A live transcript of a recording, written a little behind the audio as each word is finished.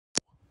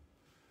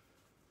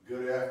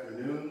Good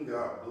afternoon.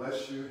 God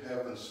bless you.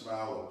 Heaven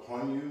smile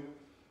upon you.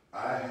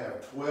 I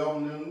have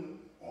 12 noon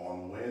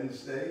on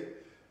Wednesday.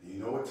 You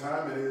know what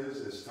time it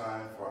is. It's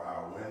time for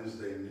our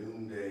Wednesday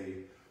noonday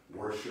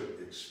worship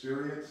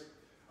experience.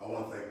 I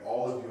want to thank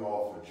all of you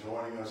all for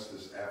joining us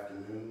this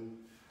afternoon.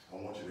 I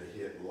want you to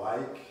hit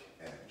like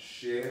and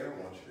share. I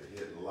want you to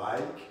hit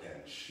like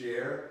and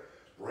share.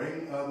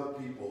 Bring other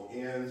people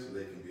in so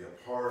they can be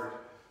a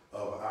part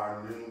of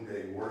our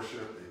noonday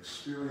worship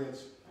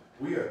experience.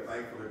 We are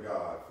thankful to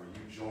God for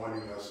you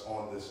joining us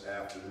on this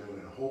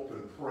afternoon and hope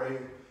and pray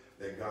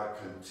that God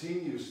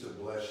continues to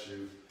bless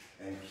you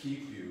and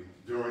keep you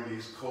during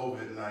these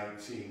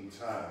COVID-19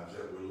 times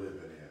that we're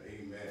living in.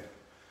 Amen.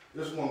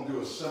 Just want to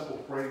do a simple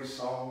praise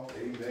song.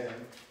 Amen.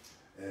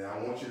 And I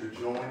want you to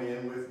join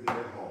in with me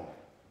at home.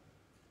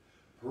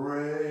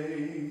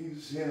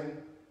 Praise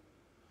him.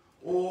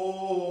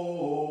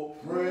 Oh,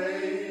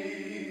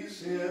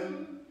 praise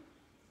him.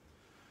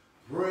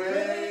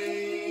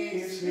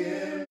 Praise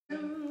him.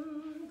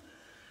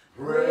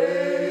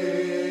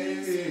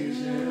 Praise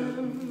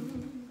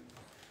him.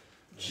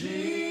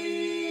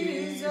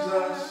 Jesus,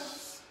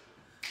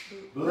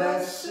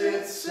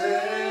 blessed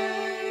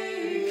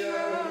Savior,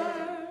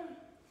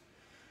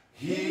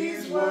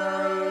 he's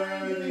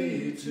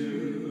worthy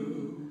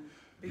to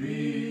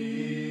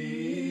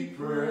be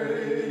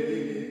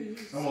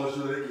praised. Come on, let's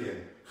do it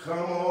again.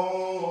 Come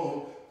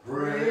on,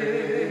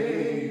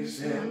 praise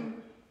him.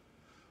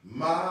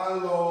 My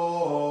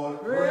Lord,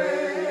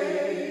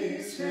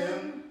 praise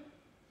him.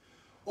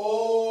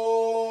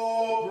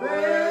 Oh,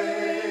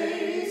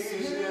 praise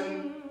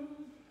him.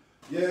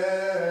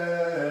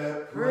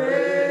 Yeah,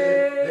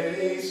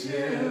 praise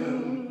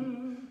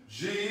him.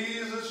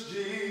 Jesus,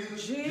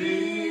 Jesus,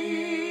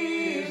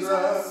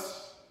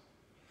 Jesus,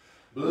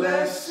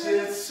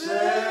 blessed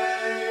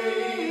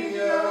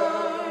Savior,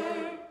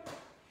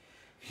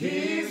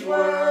 he's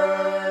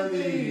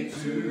worthy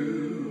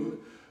to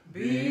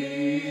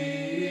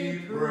be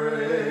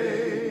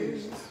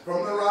praised.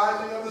 From the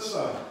rising of the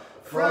sun.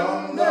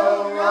 From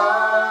the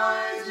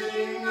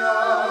rising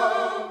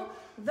of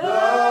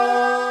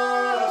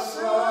the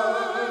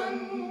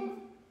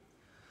sun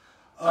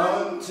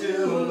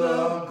until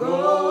the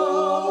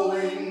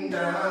going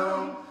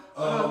down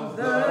of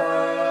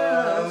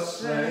the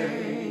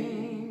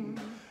same.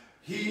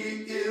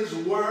 He is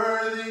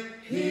worthy,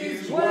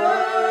 he's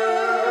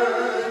worthy.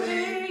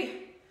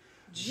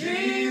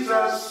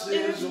 Jesus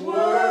is worthy.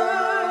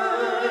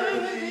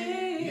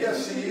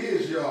 Yes, he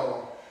is,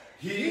 y'all.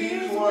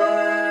 He's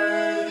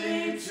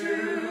worthy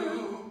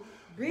to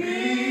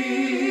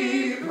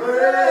be praised.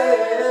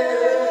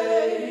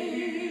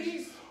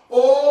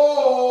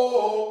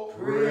 Oh,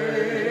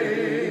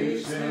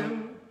 praise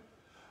him.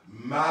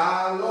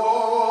 My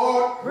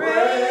Lord,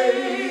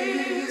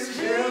 praise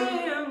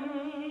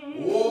him.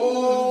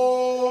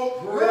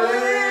 Oh,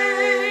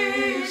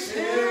 praise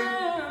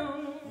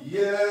him.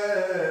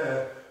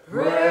 Yeah,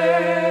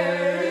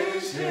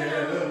 praise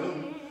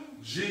him.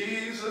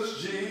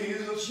 Jesus,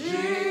 Jesus,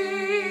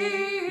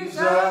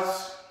 Jesus,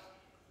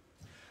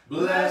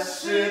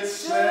 blessed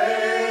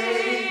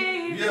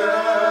Savior,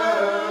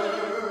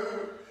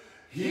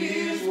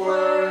 he's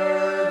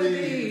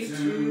worthy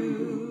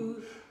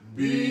to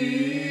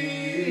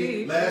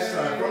be. Last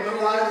time, from the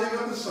rising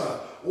of the sun.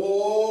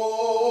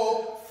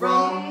 Oh,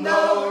 from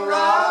the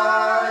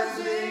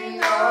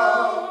rising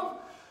of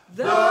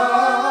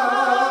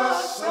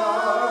the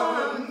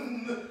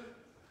sun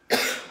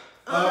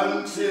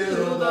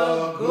until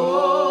the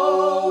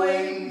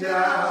going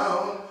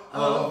down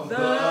of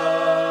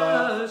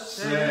the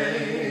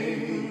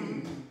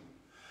same.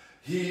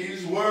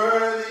 He's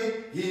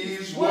worthy,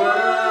 he's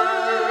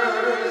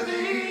worthy.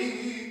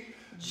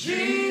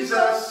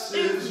 Jesus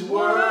is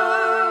worthy.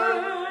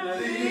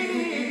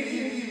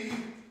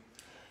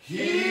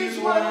 He's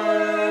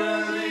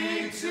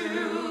worthy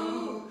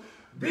to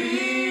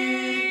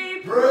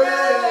be praised.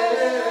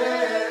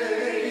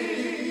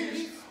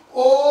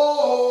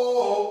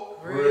 Oh,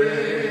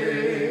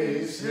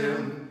 praise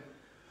him.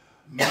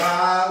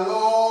 My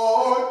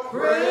Lord,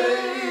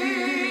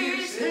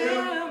 praise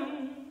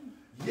him.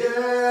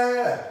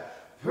 Yeah,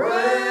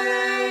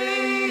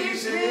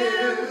 praise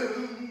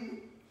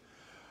him.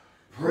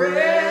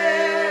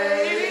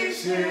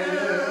 Praise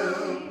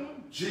him.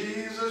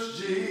 Jesus,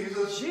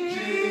 Jesus,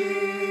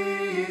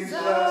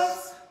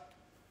 Jesus,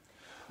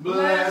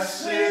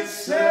 blessed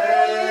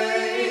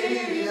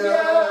Savior,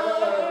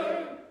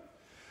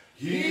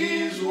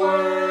 he's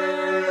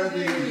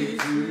worthy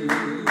to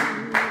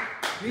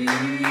be.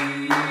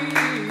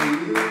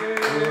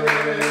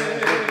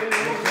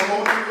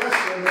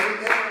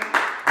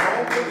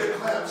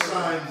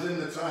 In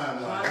the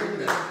timeline. Go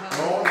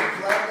on and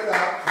clap it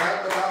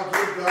out,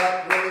 give God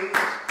praise.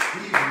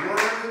 He's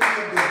worthy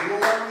of the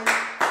glory,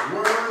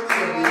 worthy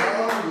of the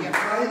honor. We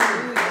thank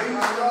him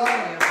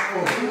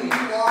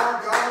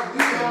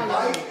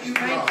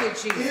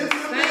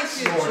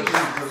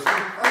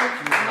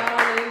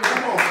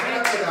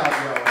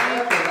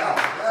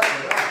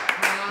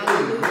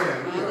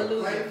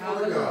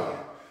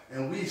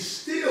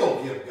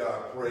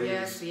God praise.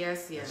 Yes,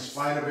 yes, yes. In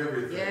spite of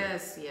everything.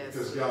 Yes, yes.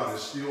 Because God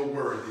is still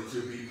worthy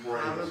to be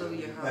praised.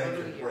 Hallelujah, Thank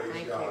hallelujah. you, praise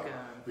Thank God, you,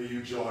 God, for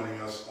you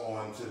joining us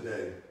on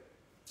today.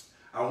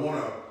 I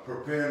want to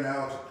prepare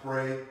now to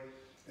pray,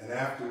 and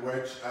after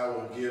which I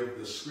will give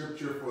the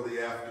scripture for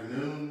the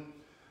afternoon.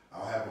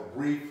 I'll have a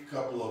brief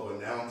couple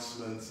of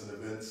announcements and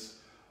events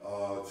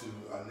to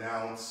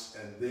announce,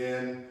 and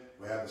then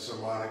we have the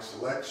sermonic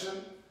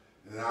selection,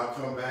 and then I'll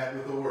come back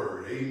with a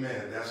word.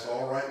 Amen. That's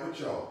all right with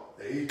y'all.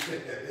 Amen.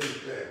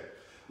 Amen.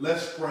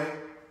 Let's pray.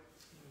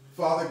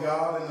 Father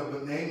God, in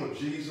the name of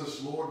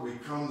Jesus, Lord, we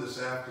come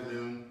this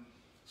afternoon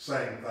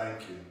saying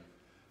thank you.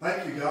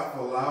 Thank you, God, for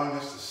allowing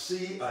us to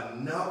see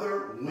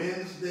another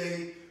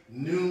Wednesday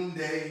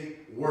noonday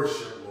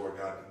worship, Lord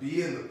God, to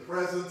be in the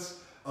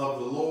presence of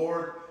the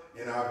Lord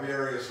in our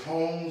various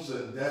homes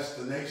and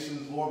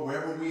destinations, Lord,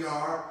 wherever we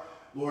are.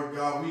 Lord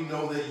God, we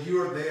know that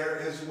you're there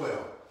as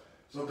well.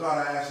 So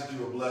God, I ask that you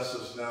would bless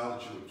us now,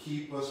 that you would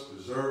keep us,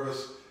 preserve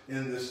us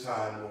in this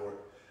time, Lord.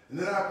 And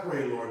then I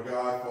pray, Lord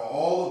God, for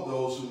all of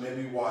those who may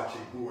be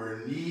watching who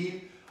are in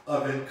need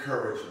of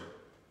encouragement.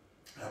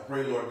 I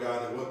pray, Lord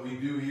God, that what we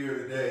do here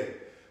today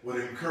would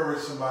encourage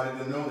somebody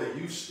to know that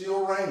you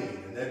still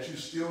reign and that you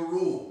still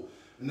rule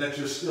and that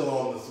you're still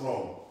on the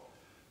throne.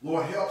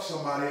 Lord, help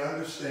somebody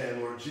understand,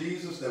 Lord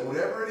Jesus, that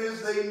whatever it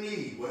is they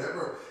need,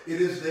 whatever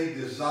it is they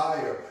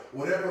desire,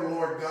 whatever,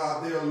 Lord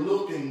God, they're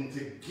looking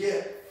to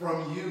get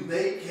from you,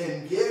 they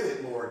can get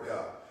it, Lord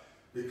God.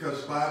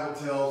 Because the Bible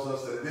tells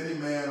us that if any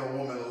man or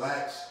woman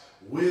lacks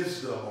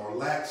wisdom or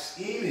lacks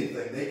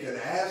anything, they can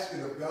ask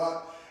it of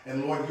God,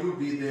 and Lord, you'll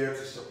be there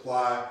to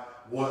supply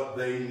what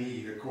they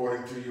need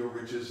according to your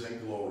riches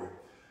and glory.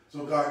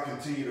 So God,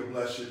 continue to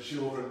bless your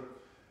children.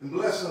 And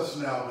bless us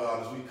now,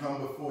 God, as we come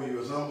before you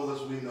as humble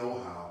as we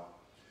know how.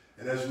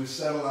 And as we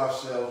settle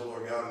ourselves,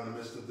 Lord God, in the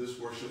midst of this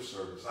worship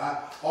service.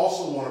 I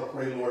also want to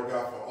pray, Lord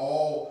God, for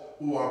all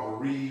who are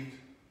bereaved.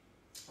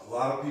 A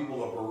lot of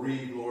people are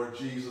bereaved, Lord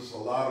Jesus. A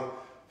lot of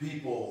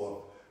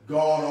people have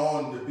gone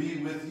on to be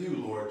with you,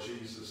 Lord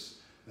Jesus.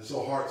 And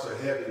so hearts are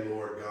heavy,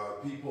 Lord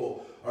God.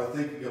 People are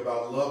thinking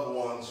about loved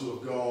ones who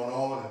have gone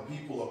on, and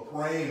people are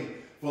praying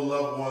for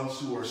loved ones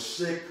who are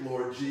sick,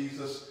 Lord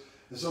Jesus.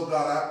 And so,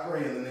 God, I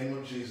pray in the name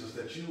of Jesus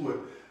that you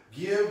would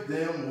give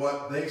them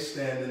what they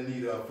stand in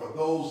need of for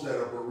those that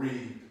are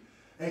bereaved,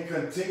 and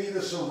continue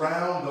to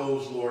surround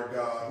those, Lord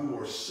God, who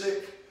are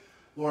sick,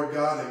 Lord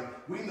God. And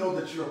we know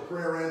that you're a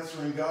prayer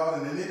answering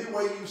God, and in any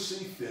way you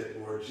see fit,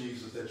 Lord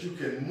Jesus, that you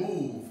can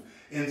move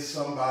in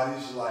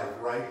somebody's life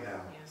right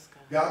now. yes,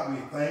 God. God,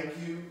 we thank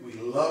you, we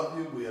love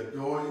you, we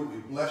adore you, we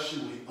bless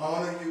you, we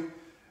honor you,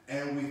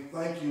 and we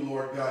thank you,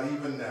 Lord God,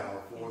 even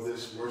now for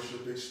this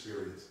worship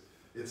experience.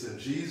 It's in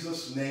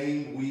Jesus'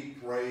 name we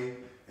pray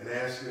and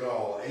ask it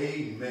all.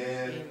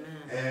 Amen. Amen.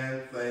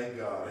 And thank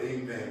God.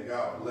 Amen.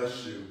 God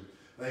bless you.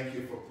 Thank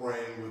you for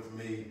praying with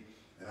me.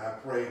 And I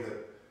pray that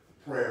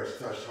the prayers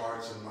touch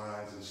hearts and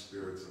minds and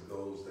spirits of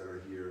those that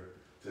are here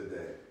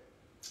today.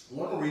 I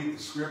want to read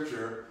the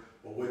scripture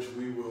for which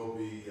we will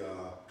be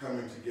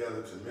coming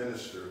together to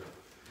minister.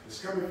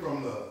 It's coming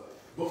from the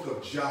book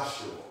of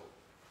Joshua.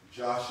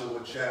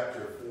 Joshua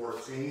chapter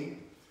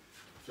 14.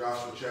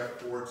 Joshua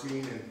chapter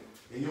 14. And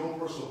in your own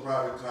personal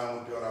private time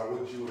with God, I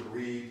would you would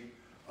read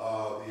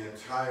the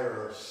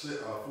entire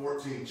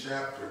 14th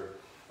chapter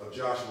of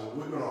Joshua.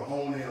 We're going to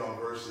hone in on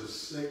verses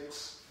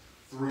 6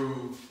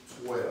 through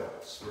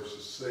 12.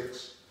 Verses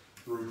 6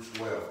 through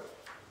 12.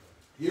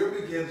 Here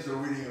begins the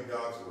reading of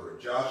God's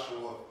word.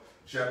 Joshua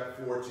chapter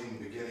 14,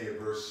 beginning at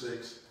verse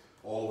 6,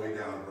 all the way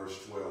down to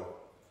verse 12.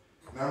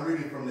 And I'm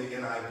reading from the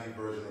NIV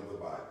version of the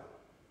Bible.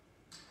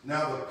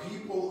 Now the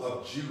people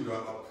of Judah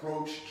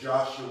approached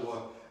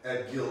Joshua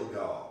at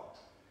Gilgal.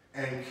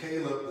 And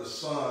Caleb, the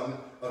son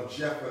of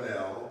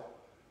Jephunneh,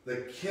 the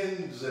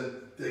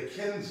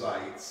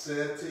Kenizzite,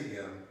 said to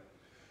him,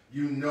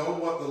 you know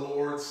what the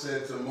Lord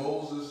said to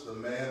Moses, the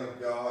man of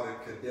God,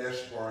 at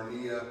Kadesh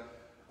Barnea,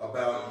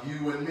 about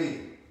you and me.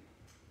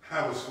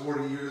 I was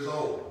 40 years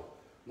old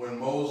when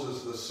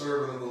Moses, the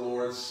servant of the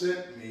Lord,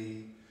 sent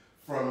me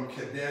from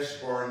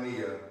Kadesh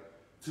Barnea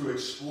to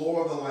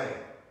explore the land.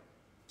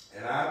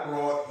 And I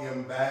brought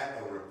him back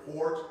a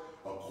report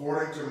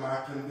according to my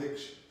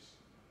convictions.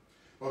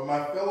 But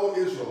my fellow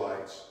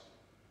Israelites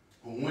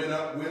who went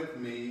up with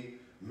me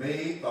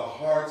made the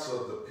hearts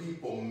of the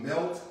people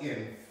melt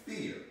in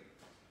fear.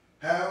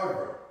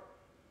 However,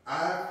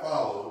 I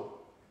followed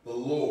the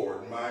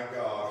Lord my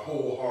God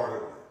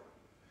wholeheartedly.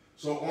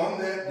 So on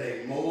that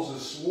day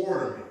Moses swore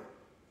to me,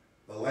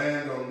 the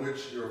land on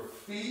which your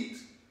feet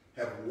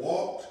have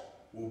walked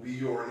will be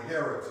your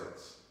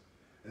inheritance,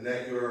 and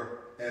that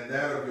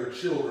of your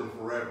children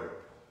forever,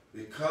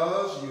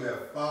 because you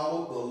have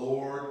followed the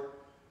Lord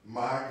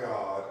my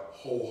God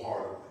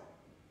wholeheartedly.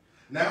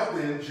 Now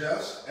then,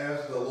 just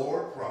as the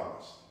Lord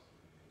promised,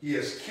 he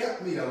has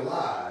kept me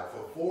alive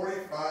for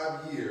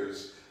 45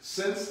 years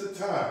since the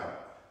time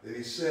that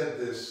he said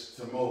this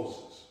to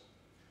Moses,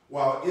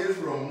 while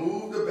Israel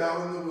moved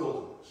about in the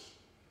wilderness.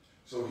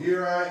 So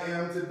here I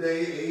am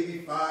today,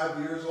 85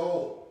 years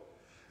old,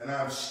 And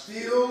I'm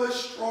still as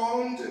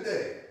strong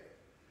today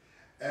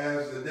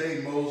as the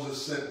day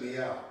Moses sent me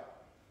out.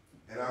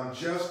 And I'm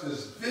just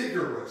as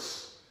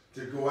vigorous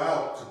to go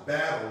out to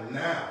battle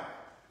now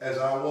as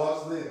I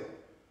was then.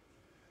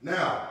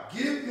 Now,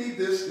 give me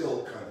this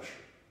hill country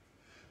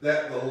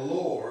that the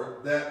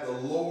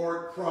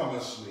Lord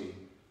promised me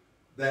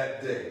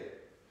that day.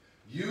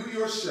 You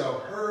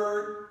yourself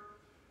heard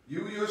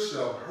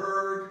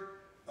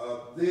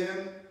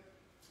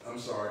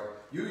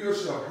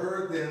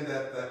then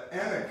that the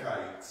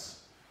Anakites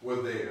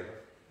were there,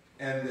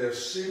 and their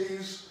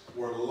cities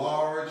were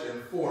large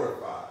and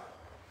fortified.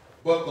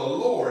 But the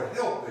Lord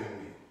helping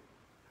me,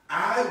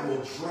 I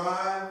will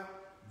drive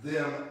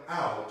them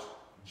out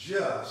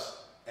just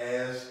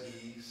as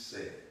he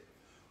said.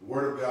 The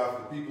word of God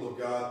for the people of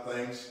God,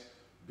 thanks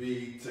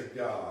be to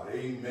God.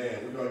 Amen.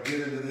 We're going to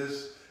get into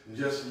this in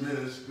just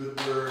minutes. Good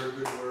word,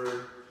 good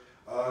word.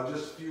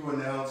 Just a few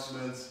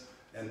announcements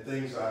and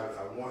things I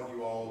want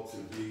you all to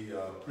be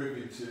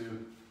privy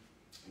to.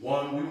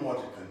 One, we want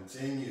to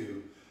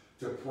continue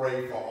to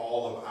pray for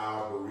all of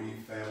our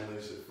bereaved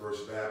families at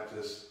First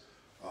Baptist.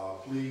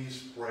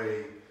 Please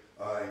pray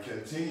and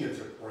continue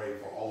to pray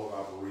for all of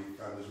our bereaved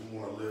families. We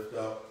want to lift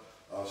up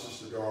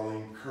Sister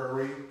Darlene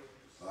Curry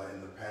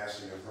in the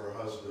passing of her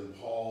husband,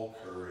 Paul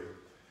Curry.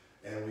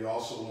 And we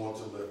also want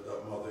to lift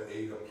up Mother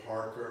Ada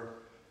Parker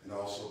and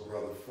also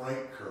Brother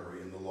Frank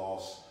Curry in the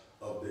loss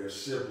of their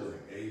sibling.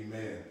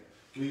 Amen.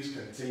 Please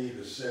continue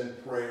to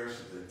send prayers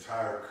to the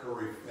entire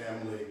Curry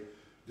family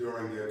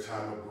during their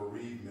time of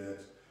bereavement.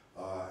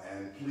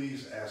 And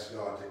please ask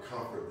God to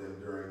comfort them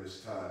during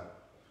this time.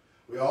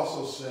 We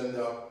also send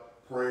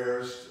up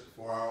prayers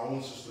for our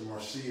own Sister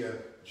Marcia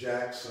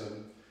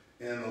Jackson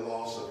in the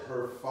loss of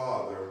her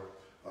father,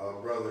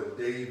 Brother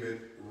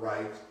David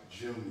Wright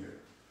Jr.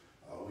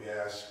 We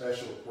ask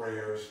special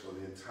prayers for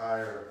the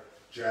entire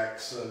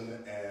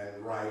Jackson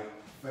and Wright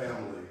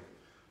family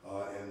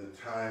in the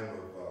time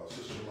of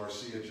Sister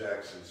Marcia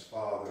Jackson's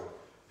father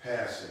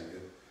passing.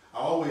 I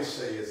always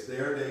say it's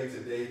their day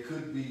today,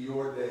 could be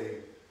your day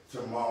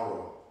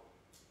tomorrow.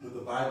 But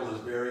the Bible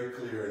is very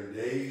clear. In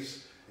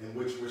days in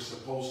which we're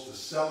supposed to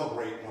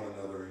celebrate one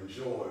another and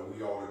joy,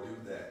 we ought to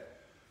do that.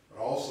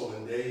 But also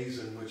in days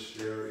in which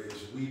there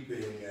is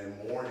weeping and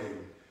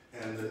mourning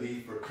and the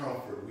need for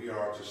comfort, we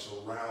are to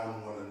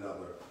surround one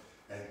another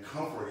and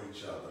comfort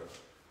each other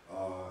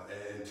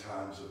in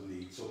times of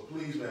need. So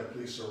please, man,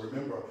 please, so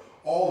remember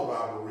all of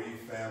our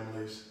bereaved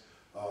families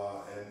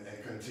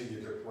and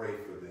continue to pray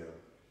for them.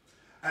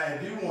 I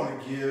do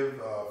want to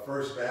give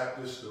First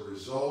Baptist the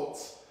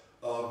results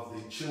of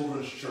the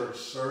Children's Church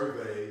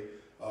survey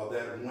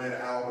that went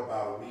out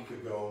about a week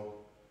ago.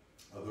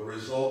 The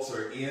results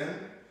are in,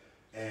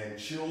 and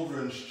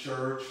Children's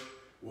Church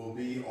will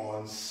be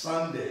on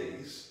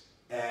Sundays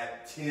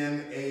at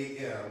 10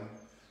 a.m.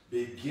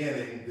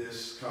 beginning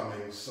this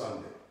coming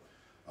Sunday.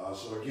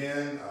 So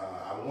again,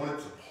 I wanted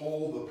to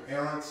poll the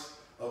parents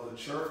of the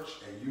church,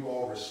 and you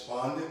all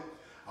responded.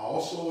 I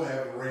also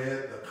have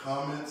read the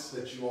comments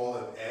that you all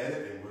have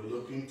added, and we're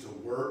looking to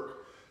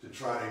work to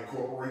try to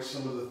incorporate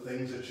some of the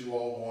things that you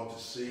all want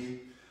to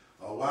see.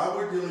 While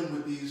we're dealing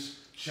with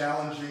these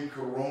challenging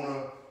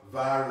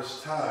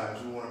coronavirus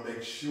times, we want to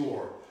make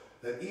sure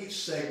that each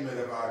segment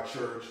of our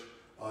church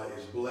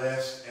is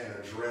blessed and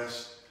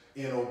addressed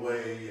in a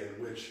way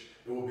in which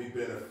it will be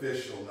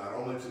beneficial not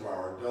only to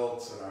our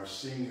adults and our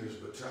seniors,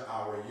 but to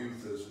our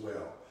youth as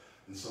well.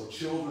 And so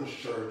Children's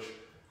Church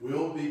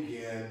will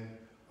begin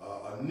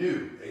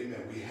anew.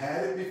 Amen. We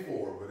had it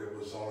before, but it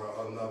was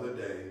on another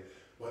day.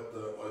 But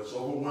it's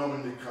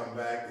overwhelming to come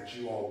back that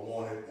you all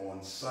want it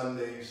on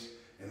Sundays,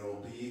 and it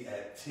will be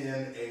at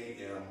 10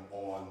 a.m.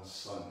 on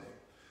Sunday.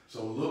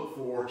 So look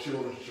for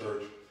Children's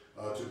Church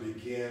to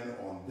begin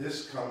on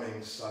this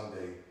coming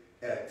Sunday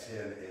at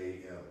 10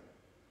 a.m.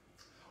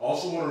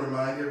 Also want to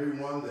remind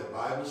everyone that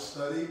Bible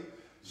study,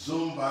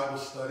 Zoom Bible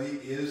study,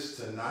 is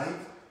tonight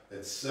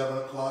at 7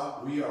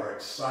 o'clock. We are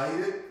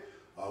excited.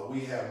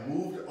 We have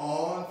moved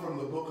on from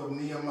the book of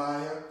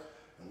Nehemiah,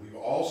 and we've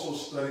also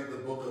studied the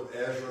book of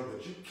Ezra,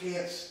 but you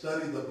can't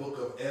study the book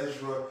of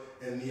Ezra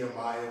and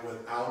Nehemiah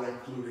without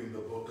including the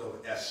book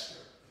of Esther.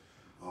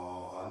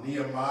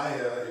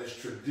 Nehemiah is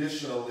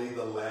traditionally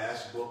the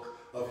last book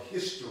of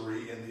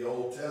history in the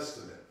Old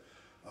Testament,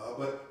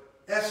 but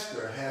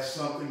Esther has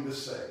something to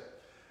say.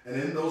 And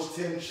in those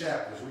 10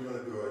 chapters, we're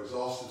going to do an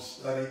exhaustive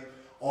study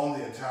on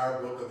the entire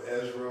book of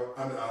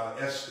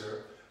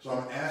Esther. So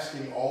I'm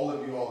asking all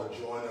of you all to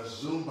join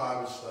us, Zoom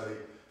Bible study,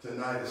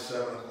 tonight at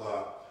 7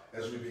 o'clock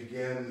as we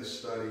begin the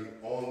study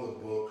on the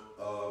book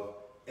of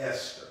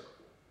Esther.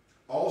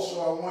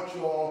 Also, I want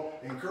you all,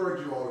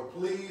 encourage you all to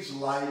please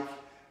like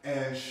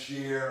and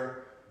share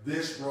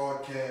this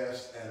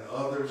broadcast and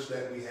others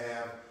that we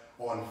have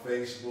on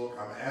Facebook.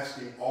 I'm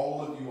asking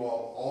all of you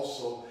all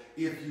also,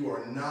 if you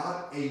are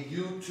not a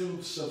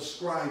YouTube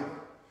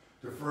subscriber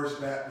to First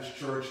Baptist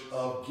Church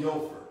of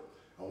Guilford,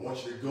 I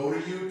want you to go to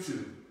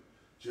YouTube.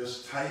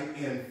 Just type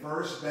in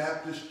First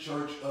Baptist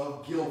Church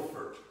of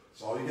Guilford.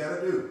 That's all you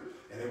got to do.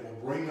 and it will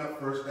bring up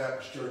First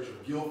Baptist Church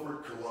of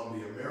Guilford,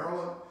 Columbia,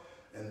 Maryland.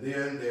 And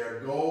then there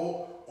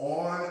go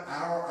on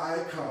our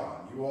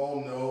icon. You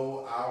all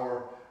know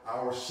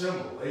our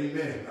symbol,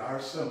 amen, our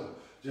symbol.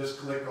 Just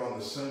click on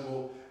the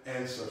symbol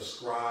and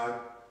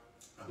subscribe.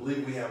 I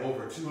believe we have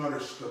over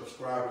 200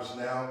 subscribers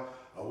now.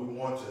 We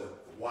want to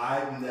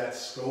widen that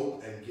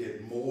scope and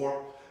get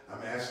more.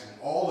 I'm asking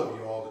all of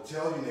you all to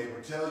tell your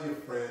neighbor, tell your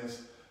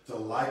friends to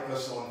like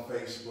us on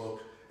Facebook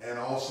and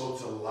also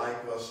to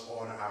like us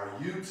on our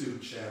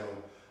YouTube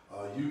channel.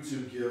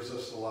 YouTube gives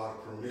us a lot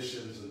of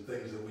permissions and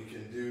things that we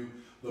can do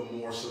the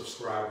more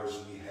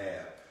subscribers we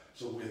have.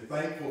 So we're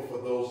thankful for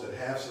those that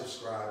have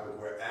subscribed, but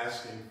we're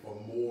asking for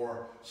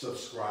more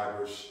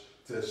subscribers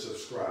to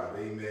subscribe,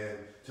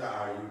 amen, to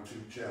our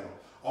YouTube channel.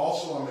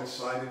 Also, I'm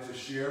excited to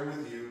share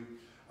with you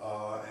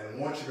and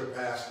want you to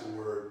pass the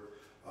word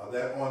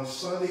that on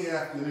Sunday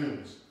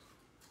afternoons,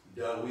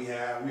 we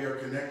are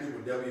connected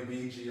with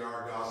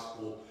WBGR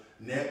Gospel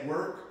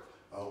Network,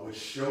 which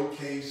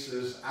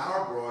showcases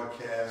our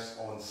broadcast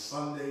on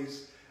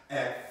Sundays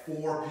at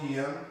 4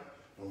 p.m.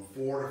 from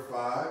 4 to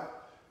 5.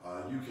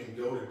 You can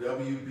go to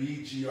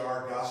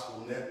WBGR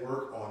Gospel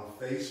Network on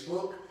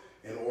Facebook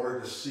in order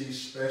to see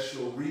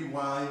special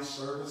rewind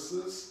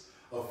services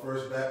of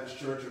First Baptist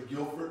Church of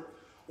Guilford,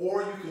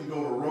 or you can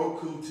go to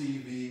Roku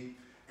TV,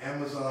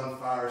 Amazon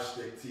Fire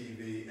Stick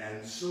TV,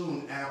 and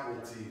soon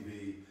Apple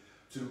TV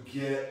to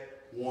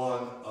get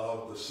one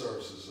of the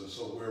services. And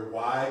so we're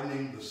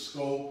widening the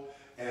scope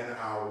and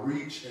our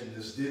reach in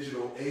this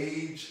digital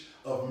age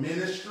of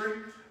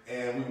ministry,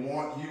 and we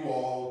want you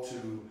all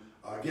to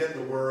get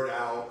the word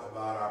out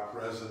about our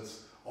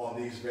presence on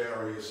these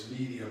various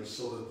mediums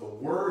so that the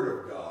Word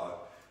of God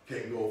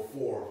can go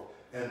forth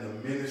and the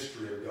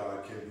ministry of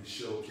God can be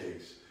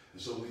showcased.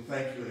 And so we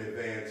thank you in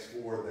advance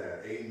for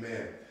that.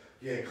 Amen.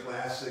 Again,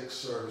 classic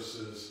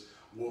services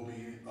will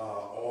be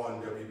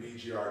on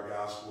WBGR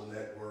Gospel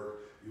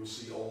Network. You'll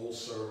see old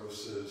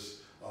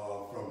services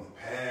from the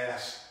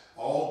past.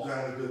 All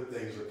kinds of good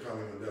things are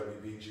coming on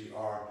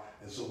WBGR.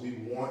 And so we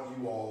want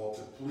you all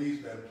to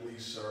please, and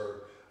please,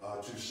 sir,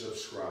 to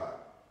subscribe.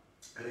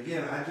 And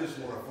again, I just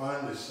want to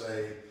finally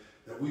say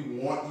that we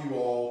want you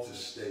all to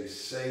stay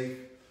safe.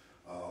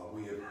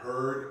 We have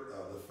heard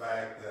the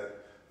fact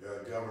that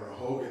Governor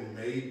Hogan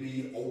may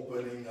be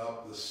opening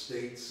up the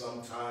state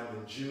sometime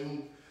in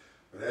June.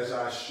 But as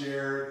I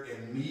shared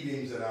in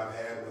meetings that I've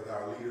had with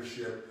our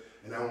leadership,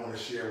 and I want to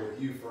share with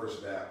you,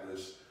 First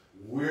Baptist,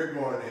 we're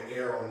going to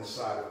err on the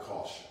side of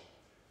caution.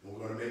 And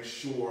we're going to make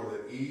sure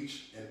that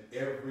each and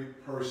every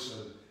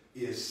person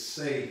is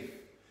safe.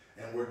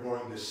 And we're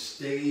going to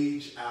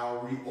stage our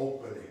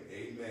reopening,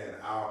 amen,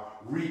 our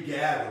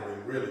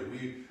regathering, really,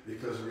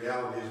 because the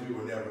reality is we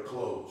were never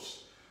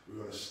closed. We're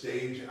going to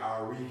stage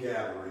our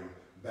regathering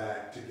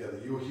back together.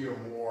 You'll hear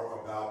more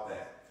about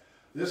that.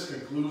 This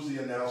concludes the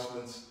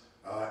announcements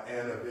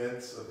and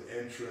events of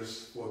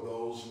interest for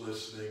those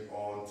listening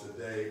on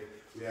today.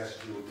 We ask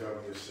you to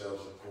govern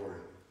yourselves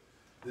accordingly.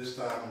 This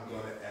time I'm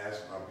going to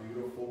ask my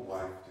beautiful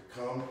wife to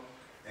come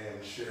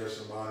and share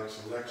Sermonic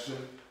selection,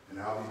 and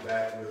I'll be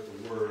back with the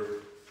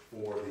word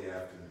for the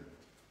afternoon.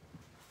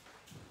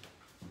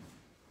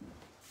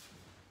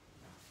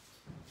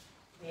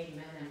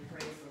 Amen, and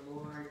praise the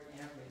Lord,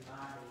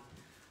 everybody.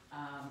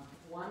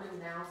 One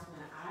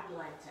announcement I'd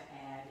like to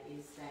add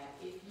is that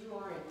if you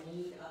are in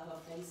need of a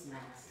face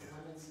mask,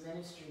 Women's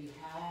Ministry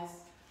has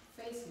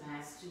face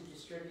masks to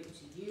distribute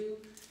to you.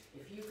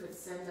 If you could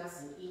send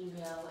us an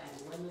email at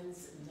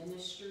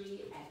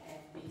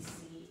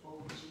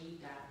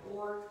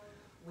womensministry@fbcog.org,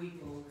 we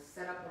will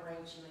set up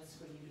arrangements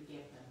for you to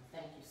get them.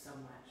 Thank you so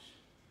much.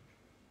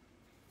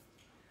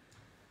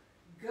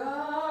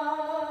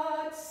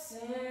 God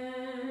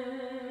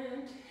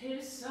sent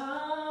his Son.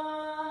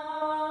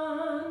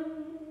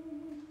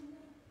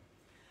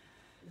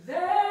 They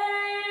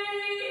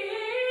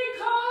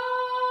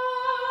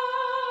called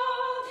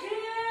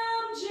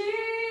him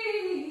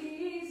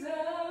Jesus.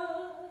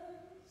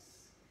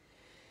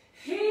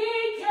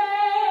 He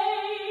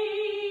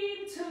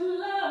came to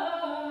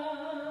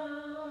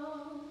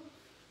love,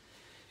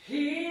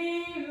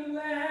 heal,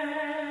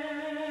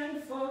 and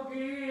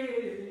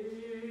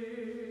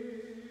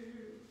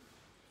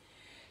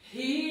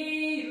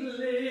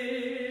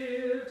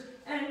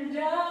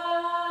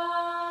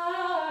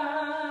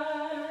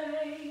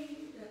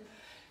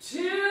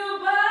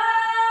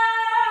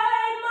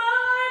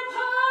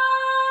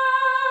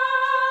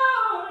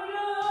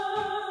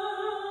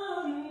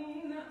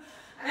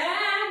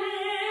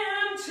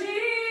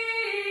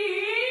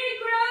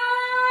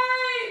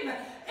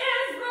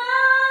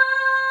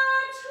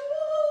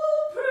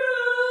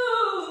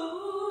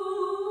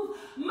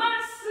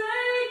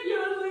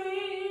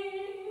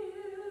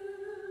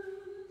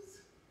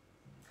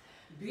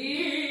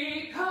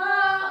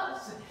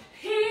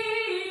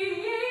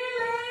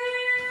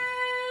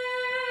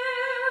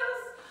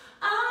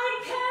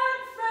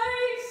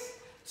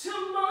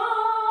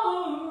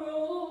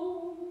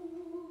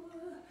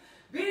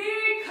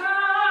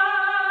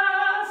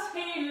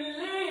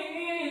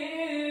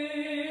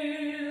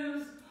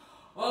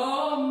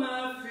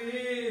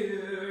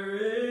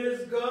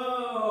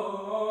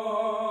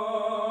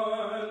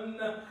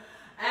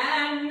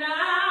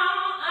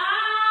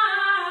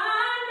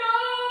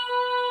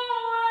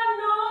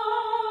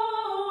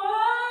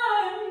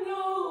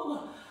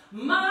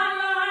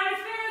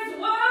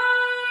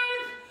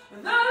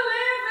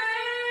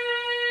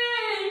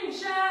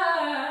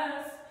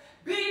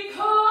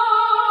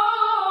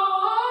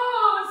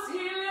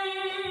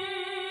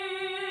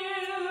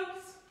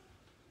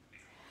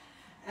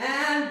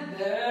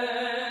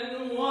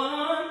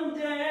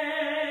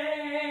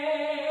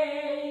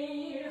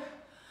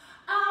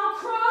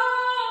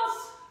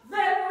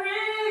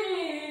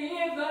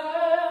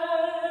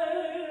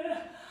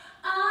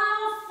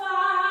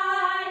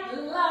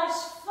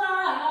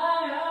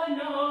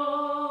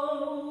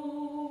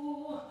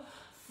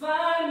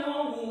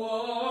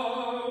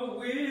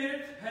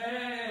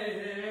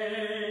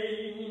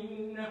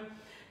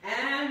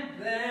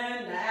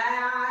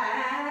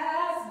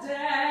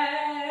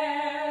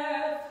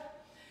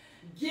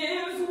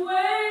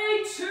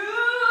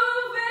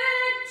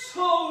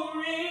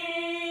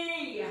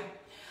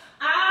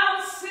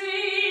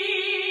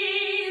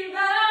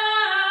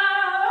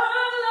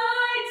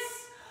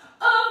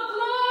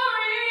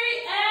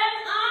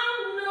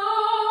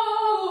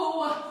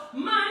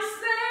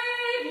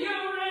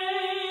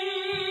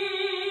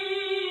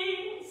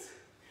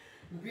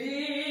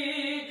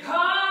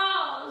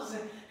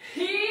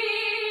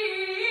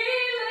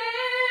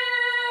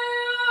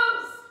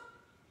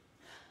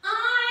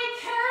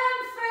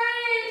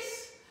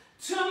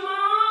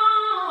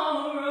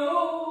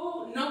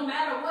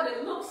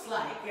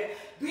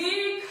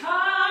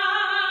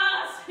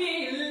because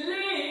he lives,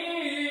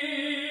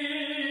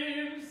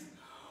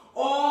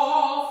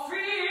 all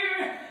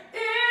fear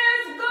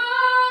is gone.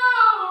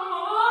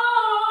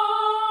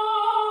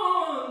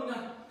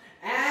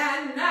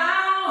 And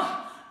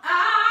now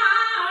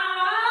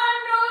I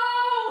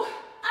know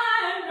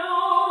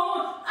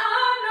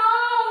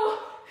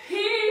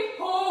he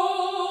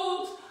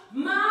holds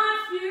my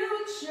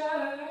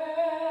future.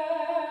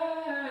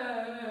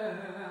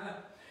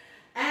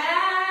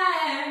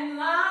 And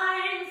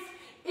life,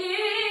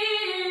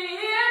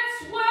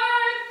 it's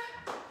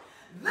worth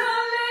the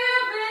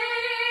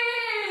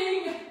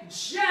living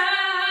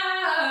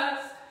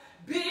just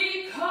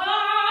because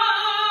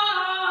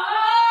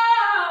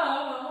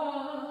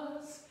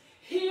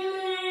he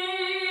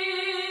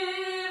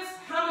lives.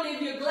 How many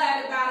of you are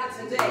glad about it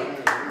today?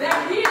 That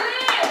he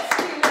lives,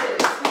 he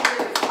lives, he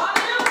lives.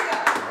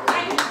 Hallelujah.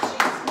 Thank you,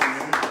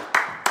 Jesus.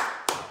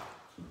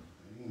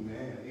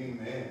 Amen,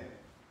 amen.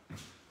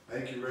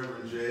 Thank you,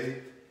 Reverend Jay,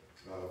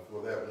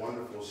 for that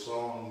wonderful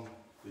song,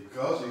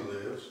 Because He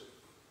Lives.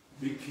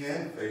 We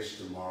can face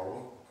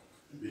tomorrow.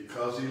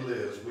 Because he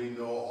lives, we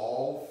know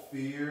all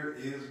fear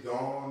is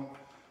gone,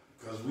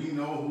 because we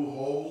know who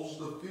holds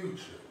the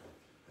future.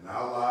 And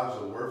our lives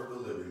are worth the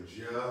living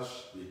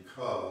just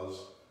because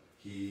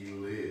he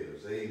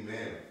lives.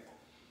 Amen.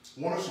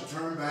 I want us to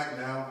turn back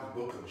now to the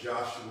book of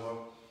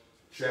Joshua,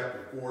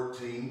 chapter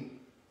 14.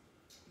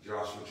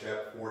 Joshua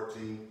chapter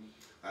 14.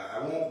 I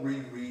won't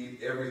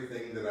reread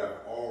everything that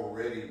I've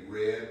already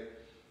read,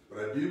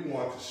 but I do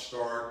want to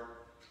start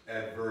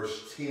at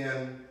verse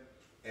 10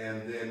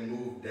 and then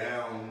move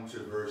down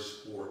to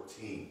verse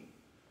 14.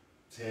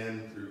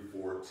 10 through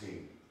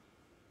 14.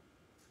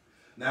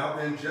 Now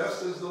then,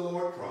 just as the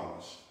Lord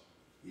promised,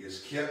 he has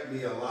kept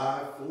me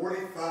alive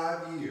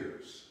 45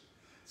 years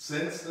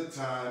since the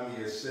time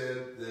he has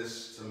said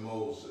this to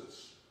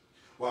Moses,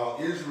 while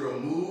Israel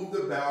moved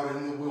about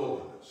in the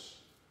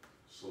wilderness.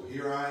 So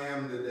here I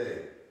am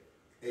today,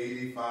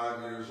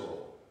 85 years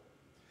old.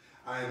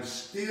 I am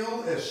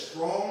still as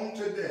strong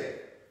today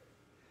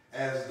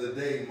as the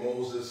day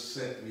Moses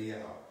sent me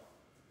out.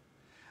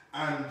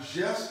 I'm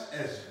just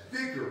as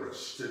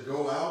vigorous to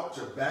go out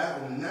to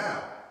battle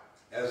now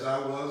as I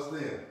was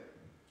then.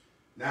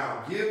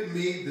 Now give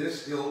me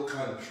this hill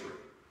country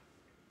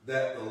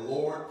that the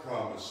Lord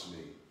promised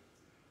me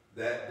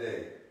that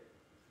day.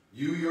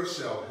 You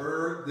yourself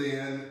heard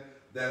then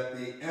that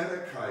the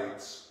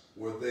Anakites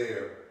were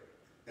there,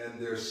 and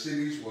their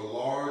cities were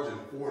large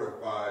and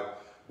fortified,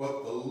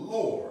 but the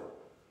Lord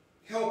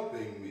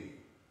helping me,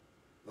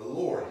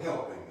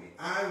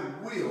 I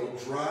will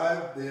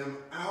drive them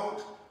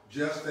out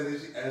just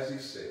as he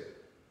said.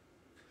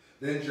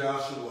 Then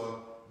Joshua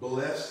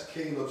blessed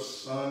Caleb,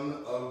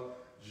 son of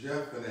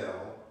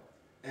Jephunneh,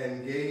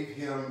 and gave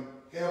him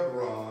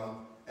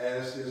Hebron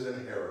as his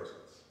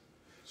inheritance.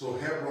 So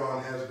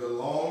Hebron has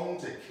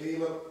belonged to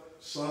Caleb,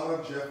 son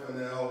of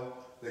Jephunneh,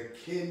 the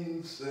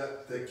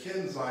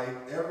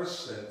Kenizzite, ever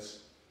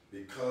since,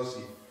 because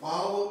he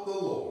followed the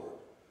Lord,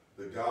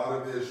 the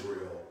God of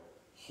Israel,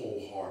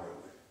 wholeheartedly.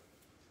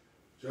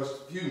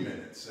 Just a few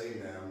minutes,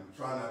 amen. I'm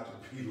trying not to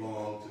be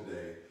long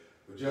today,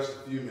 but just a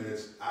few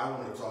minutes, I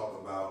want to talk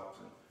about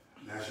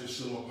National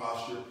Sumo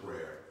Posture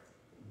Prayer.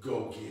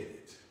 Go get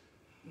it.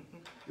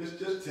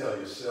 Just tell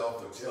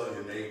yourself or tell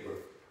your neighbor,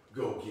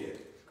 go get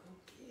it.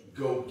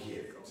 Go get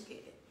it.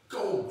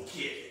 Go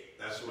get it.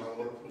 That's what I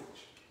want to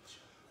preach.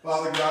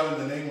 Father God, in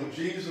the name of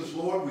Jesus,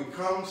 Lord, we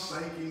come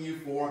thanking you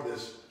for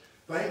this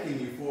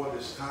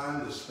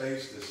time, this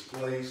space, this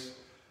place,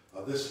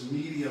 this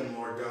medium,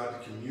 Lord God, to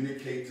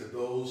communicate to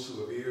those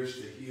who have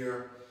ears to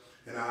hear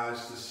and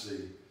eyes to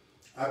see.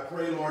 I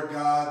pray, Lord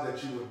God,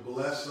 that you would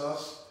bless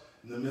us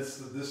in the midst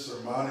of this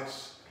sermonic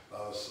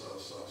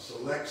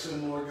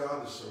selection, Lord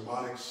God, the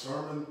sermonic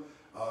sermon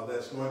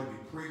that's going to be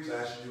preached.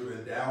 I ask you to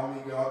endow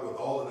me, God, with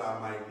all that I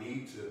might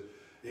need to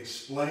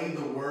explain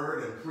the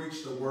word and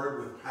preach the word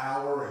with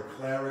power and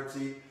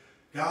clarity.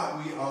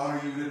 God, we honor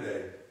you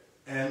today,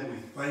 and we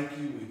thank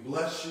you, we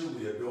bless you,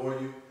 we adore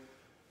you.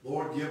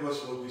 Lord, give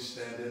us what we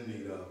stand in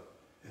need of.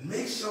 And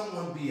may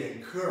someone be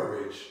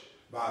encouraged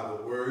by the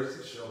words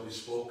that shall be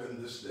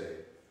spoken this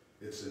day.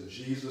 It's in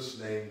Jesus'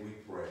 name we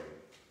pray.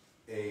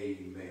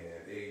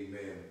 Amen.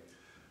 Amen.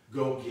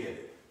 Go get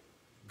it.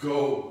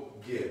 Go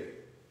get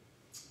it.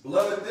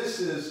 Beloved,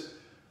 this is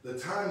the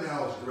time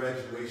now is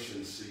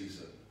graduation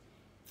season.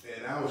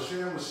 And I was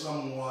sharing with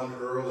someone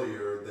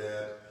earlier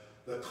that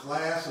the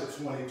class of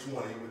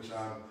 2020, which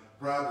I'm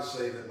proud to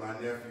say that my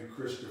nephew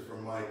Christopher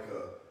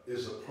Micah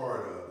is a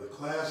part of, the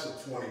class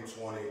of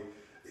 2020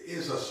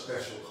 is a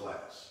special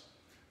class.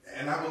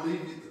 And I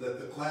believe that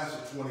the class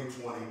of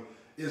 2020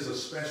 is a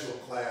special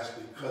class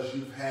because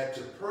you've had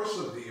to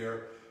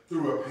persevere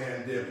through a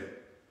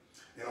pandemic.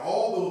 And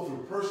although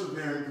through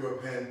persevering through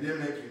a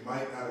pandemic, you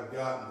might not have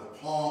gotten the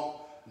pomp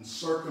and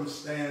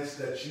circumstance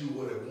that you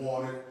would have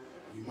wanted,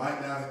 you might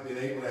not have been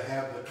able to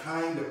have the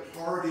kind of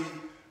party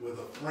with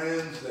the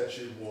friends that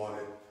you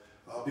wanted,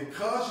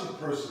 because you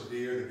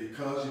persevered and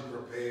because you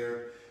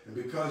prepared and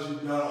because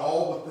you've done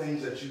all the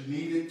things that you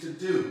needed to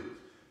do,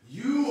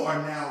 you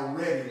are now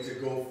ready to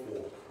go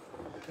forth.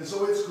 And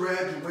so it's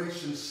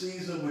graduation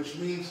season, which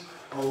means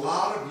a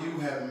lot of you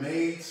have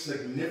made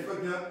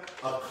significant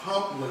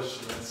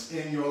accomplishments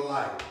in your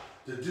life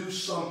to do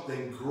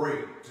something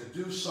great, to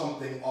do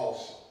something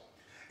awesome.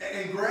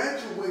 And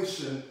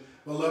graduation,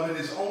 beloved,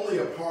 is only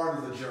a part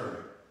of the journey.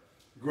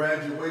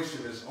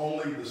 Graduation is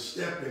only the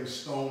stepping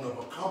stone of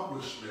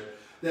accomplishment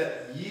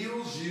that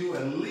yields you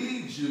and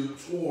leads you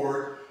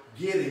toward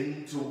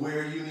getting to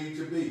where you need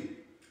to be.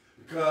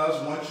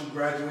 Because once you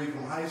graduate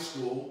from high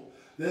school,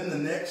 then the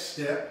next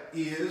step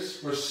is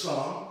for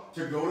some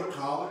to go to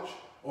college,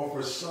 or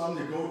for some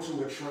to go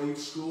to a trade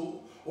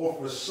school, or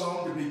for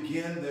some to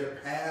begin their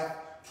path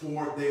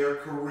toward their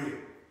career.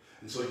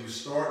 And so you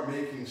start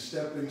making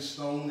stepping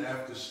stone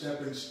after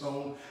stepping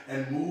stone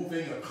and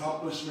moving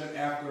accomplishment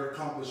after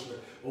accomplishment.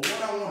 But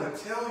what I want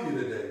to tell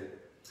you today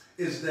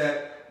is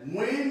that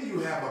when you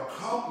have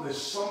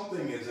accomplished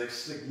something as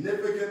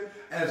significant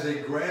as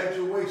a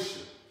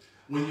graduation,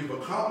 when you've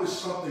accomplished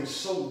something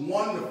so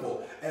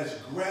wonderful as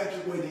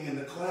graduating in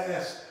the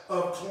class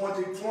of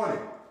 2020,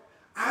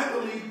 I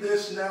believe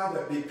this now,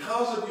 that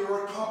because of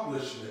your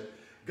accomplishment,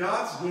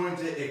 God's going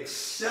to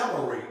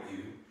accelerate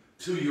you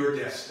to your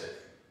destiny.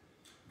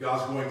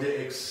 God's going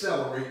to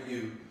accelerate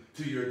you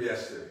to your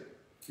destiny.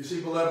 You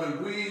see,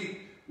 beloved,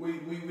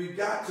 we've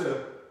got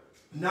to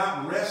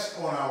not rest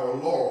on our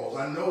laurels.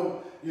 I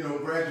know,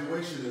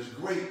 graduation is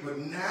great, but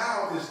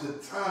now is the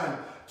time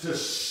to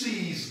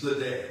seize the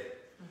day.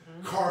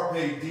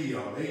 Carpe diem,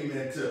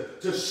 amen,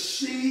 to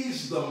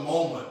seize the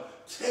moment.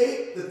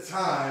 Take the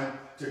time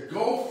to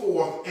go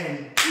forth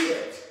and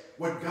get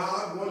what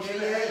God wants you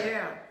to have.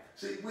 Yeah.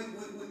 See,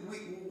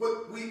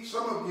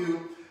 some of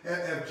you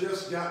have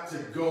just got to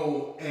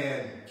go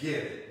and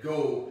get it.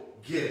 Go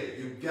get it.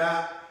 You've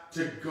got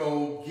to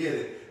go get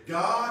it.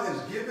 God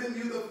has given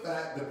you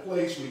the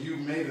place where you've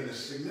made a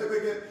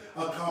significant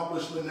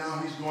accomplishment. Now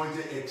he's going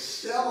to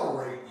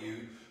accelerate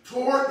you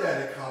toward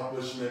that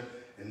accomplishment,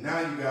 and now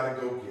you got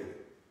to go get it.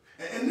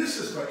 And this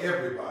is for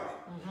everybody.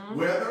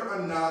 Whether or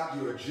not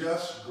you're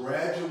just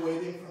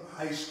graduating from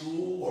high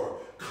school or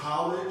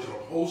college or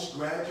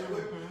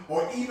postgraduate,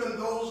 or even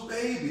those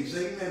babies,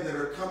 amen, that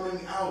are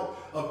coming out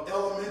of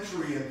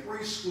elementary and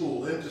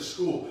preschool into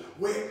school,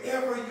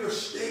 wherever your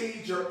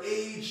stage or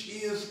age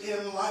is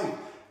in life,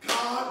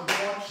 God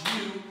wants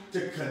you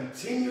to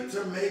continue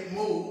to make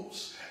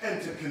moves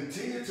and to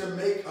continue to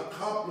make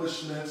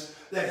accomplishments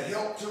that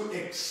help to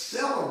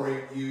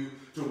accelerate you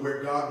to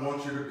where God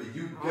wants you to be.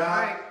 You've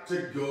got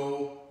to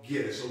go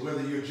get it. So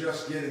whether you're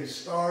just getting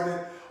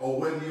started or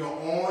whether you're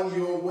on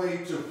your way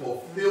to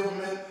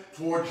fulfillment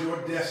towards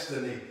your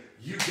destiny,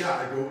 you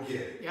got to go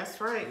get it.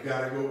 That's right. You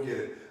got to go get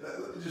it.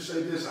 Let me just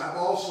say this. I've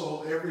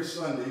also, every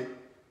Sunday,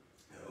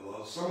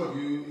 some of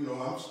you,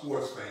 I'm a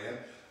sports fan,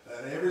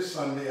 and every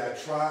Sunday I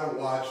try to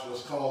watch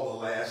what's called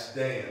The Last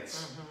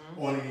Dance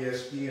on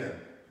ESPN.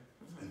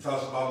 It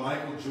talks about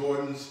Michael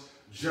Jordan's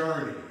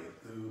journey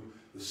through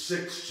the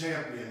 6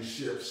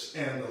 championships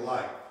and the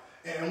like.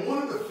 And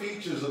one of the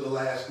features of The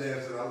Last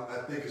Dance that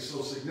I think is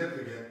so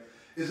significant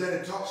is that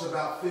it talks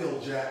about Phil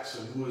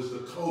Jackson, who is the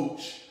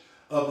coach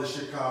of the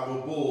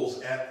Chicago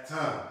Bulls at the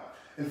time.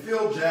 And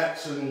Phil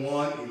Jackson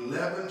won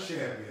 11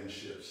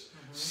 championships,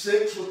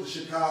 6 with the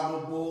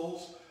Chicago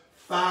Bulls,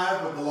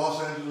 5 with the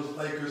Los Angeles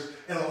Lakers,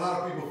 and a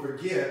lot of people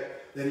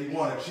forget that he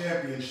won a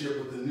championship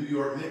with the New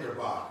York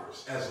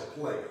Knickerbockers as a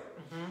player.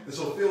 And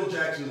so Phil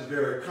Jackson is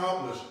very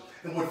accomplished.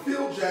 And what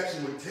Phil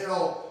Jackson would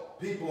tell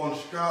people on the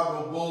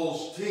Chicago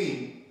Bulls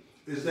team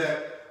is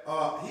that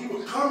he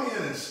would come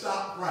in and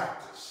stop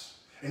practice.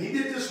 And he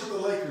did this with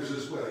the Lakers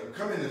as well. He would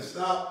come in and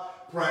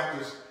stop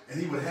practice,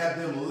 and he would have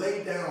them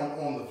lay down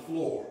on the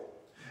floor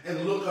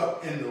and look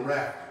up in the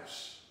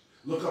rafters.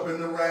 Look up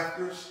in the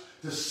rafters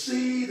to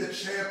see the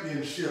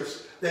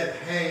championships that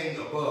hang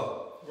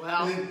above.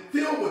 Wow. And then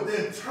Phil would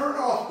then turn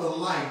off the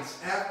lights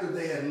after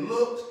they had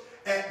looked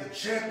at the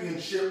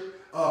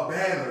championship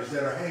banners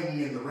that are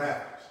hanging in the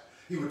rafters.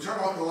 He would turn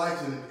off the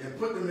lights and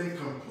put them in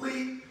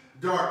complete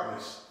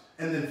darkness.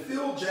 And then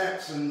Phil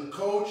Jackson, the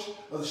coach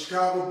of the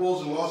Chicago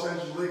Bulls and Los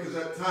Angeles Lakers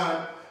at the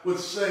time, would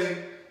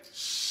say,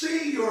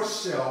 see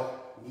yourself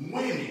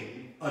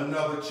winning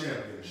another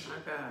championship.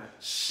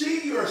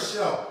 See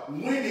yourself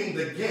winning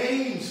the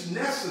games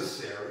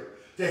necessary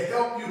to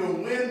help you to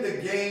win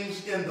the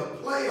games in the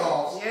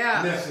playoffs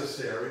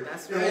necessary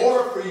in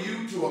order for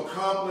you to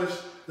accomplish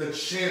the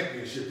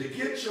championship, to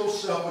get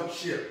yourself a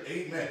chip.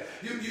 Amen.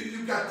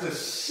 You got to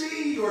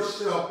see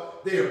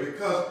yourself there,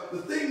 because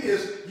the thing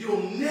is,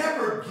 you'll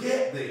never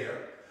get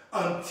there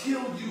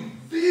until you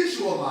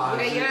visualize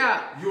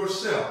it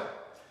yourself.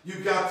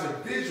 You've got to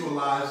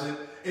visualize it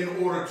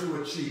in order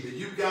to achieve it.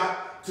 You've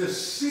got to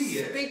see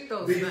it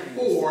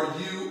before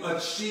you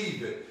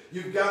achieve it.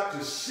 You've got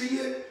to see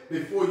it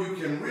before you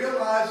can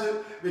realize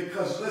it,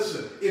 because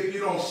listen, if you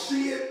don't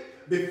see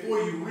it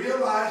before you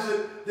realize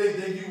it,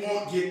 then you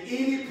won't get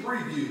any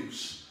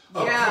previews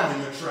of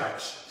coming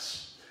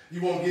attractions.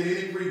 You won't get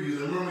any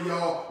previews. And remember,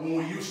 y'all, when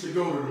we used to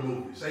go to the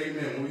movies,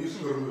 amen, when we used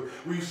to go to the movies,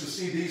 we used to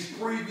see these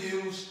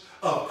previews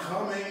of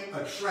coming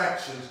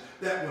attractions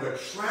that would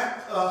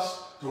attract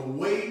us to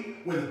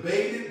wait with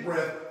bated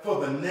breath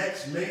for the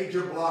next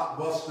major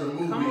blockbuster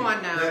movie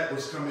that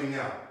was coming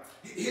out.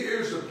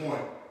 Here's the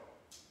point.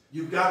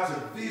 You've got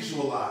to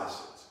visualize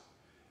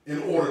it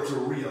in order to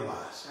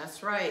realize it.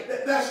 That's right.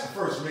 That's the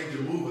first major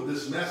move of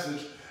this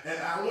message. And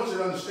I want you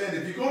to understand,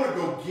 if you're going to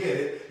go get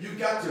it, you've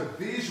got to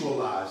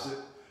visualize it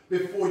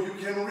before you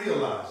can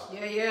realize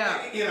it.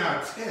 Yeah. In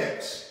our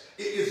text,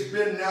 it's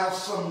been now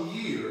some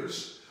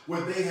years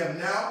where they have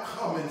now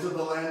come into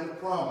the land of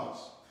promise.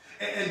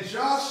 And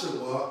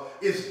Joshua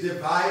is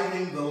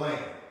dividing the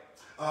land.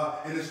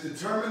 And it's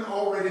determined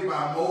already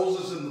by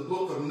Moses in the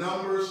book of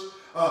Numbers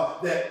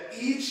that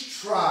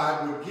each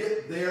tribe would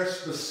get their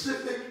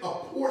specific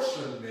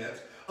apportionment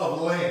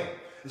of land.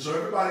 And so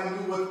everybody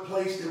knew what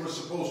place they were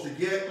supposed to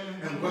get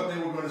and what they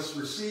were going to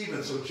receive.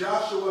 And so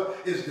Joshua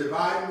is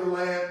dividing the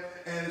land,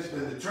 and it's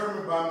been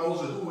determined by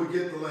Moses who would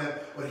get the land.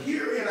 But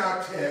here in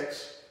our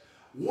text,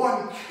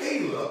 one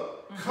Caleb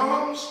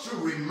comes to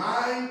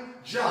remind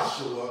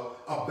Joshua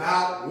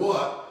about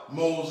what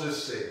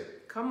Moses said.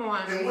 Come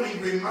on. And when he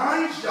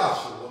reminds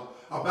Joshua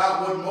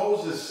about what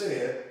Moses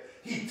said,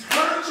 he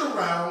turns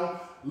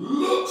around,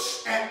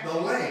 looks at the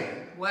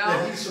land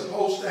that he's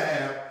supposed to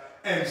have,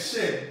 and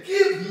said,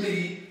 give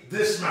me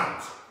this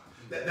mountain.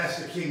 That's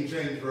the King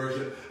James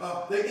Version.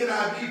 The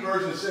NIV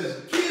version says,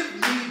 give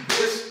me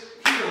this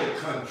hill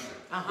country.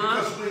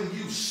 Because when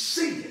you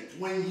see it,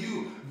 when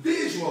you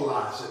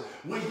visualize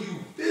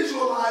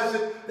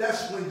it,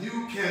 that's when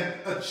you can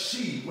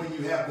achieve. When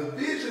you have the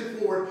vision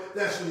for it,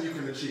 that's when you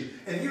can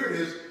achieve. And here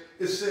it is.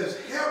 It says,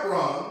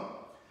 Hebron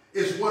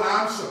is what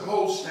I'm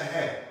supposed to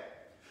have.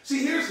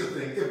 See, here's the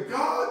thing. If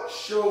God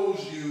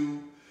shows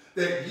you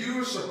that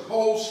you're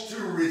supposed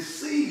to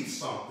receive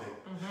something,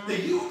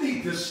 then you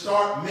need to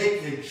start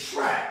making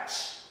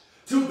tracks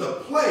to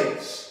the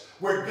place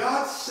where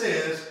God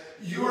says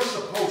you're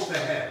supposed to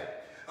have it.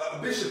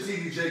 Bishop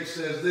T.D. Jakes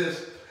says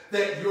this,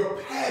 that your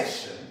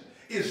passion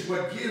is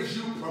what gives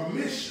you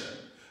permission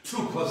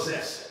to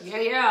possess it.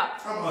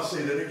 I'm going to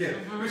say that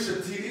again.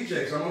 Bishop T.D.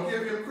 Jakes, I'm going to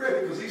give him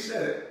credit because he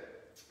said it,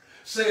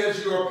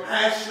 says your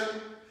passion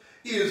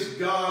is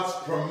God's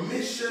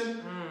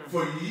permission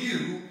for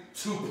you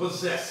to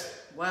possess it.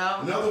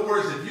 Well, in other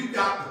words, if you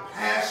got the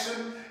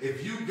passion,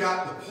 if you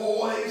got the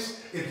poise,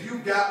 if you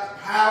got the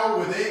power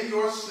within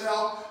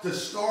yourself to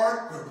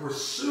start to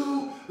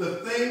pursue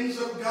the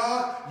things of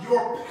God,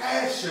 your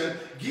passion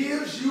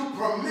gives you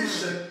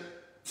permission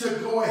to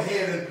go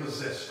ahead and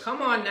possess it.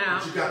 Come on now.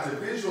 But you got to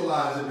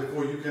visualize it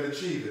before you can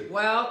achieve it.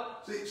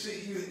 Well,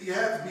 see, you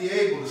have to be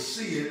able to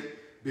see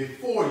it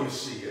before you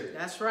see it.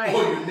 That's right.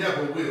 Or you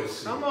never will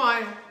see it. Come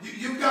on.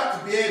 You've got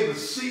to be able to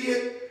see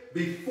it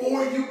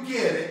before you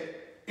get it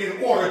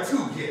in order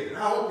to get it.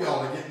 I hope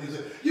y'all are getting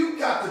this. You've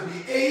got to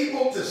be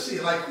able to see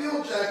it. Like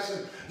Phil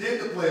Jackson did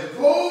the play.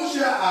 Close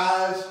your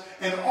eyes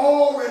and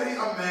already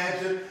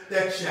imagine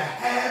that you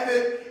have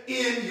it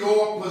in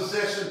your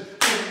possession.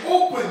 And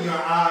open your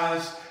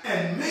eyes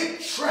and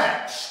make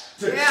tracks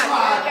to try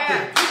to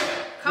get it.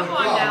 Come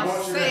on now.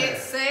 Say it.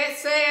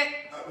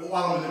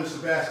 While I'm in the midst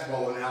of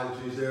basketball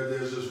analogies,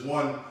 there's this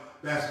one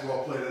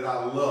basketball player that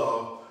I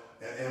love.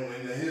 And when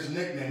his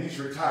nickname, he's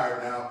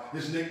retired now,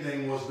 his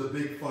nickname was the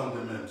Big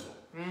Fundamental.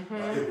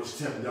 It was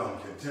Tim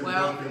Duncan. Tim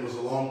Duncan was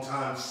a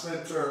longtime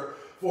center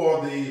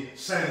for the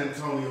San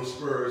Antonio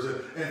Spurs.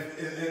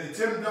 And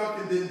Tim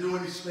Duncan didn't do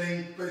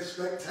anything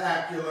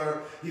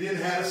spectacular. He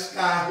didn't have a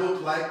sky hook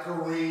like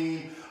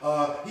Kareem.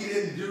 He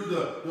didn't do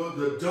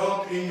the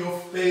dunk in your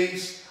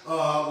face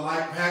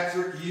like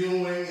Patrick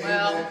Ewing.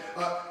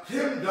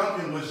 Tim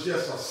Duncan was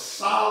just a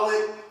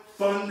solid,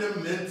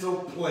 fundamental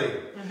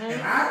player.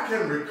 And I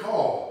can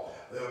recall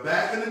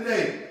back in the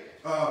day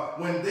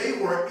when they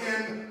were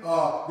in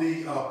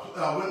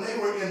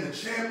the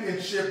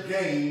championship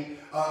game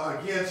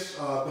against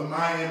the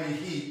Miami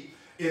Heat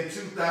in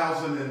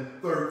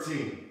 2013.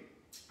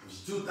 It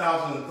was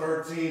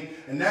 2013,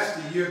 and that's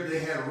the year they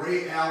had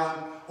Ray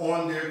Allen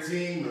on their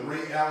team, and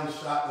Ray Allen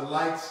shot the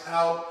lights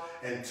out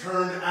and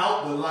turned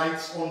out the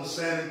lights on the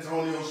San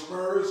Antonio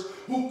Spurs,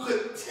 who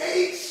could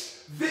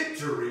taste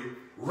victory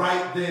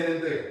right then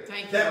and there.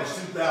 That was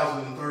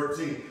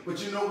 2013.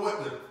 But you know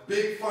what the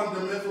Big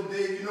Fundamental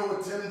did? You know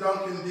what Tim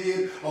Duncan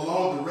did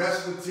along the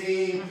rest of the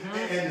team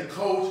and the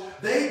coach?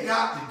 They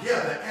got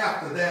together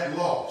after that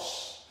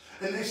loss.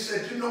 And they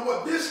said, you know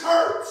what? This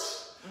hurts.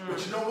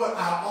 But you know what?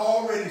 I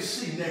already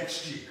see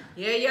next year.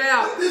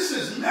 This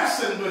is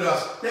messing with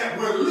us that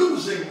we're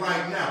losing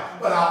right now.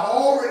 But I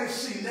already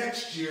see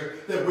next year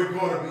that we're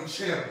going to be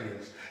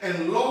champions.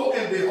 And lo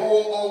and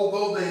behold,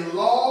 although they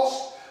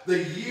lost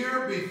the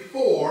year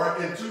before,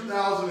 in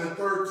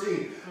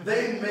 2013,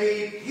 they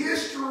made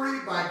history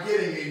by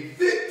getting a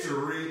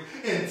victory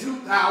in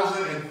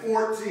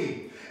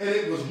 2014. And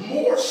it was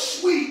more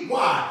sweet.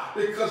 Why?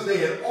 Because they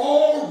had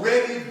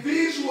already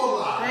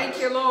visualized Thank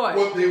you, Lord.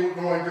 what they were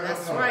going to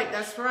accomplish.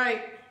 That's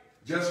right.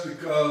 Just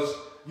because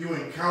you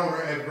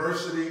encounter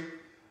adversity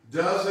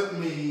doesn't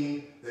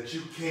mean that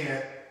you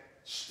can't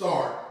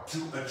start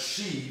to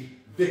achieve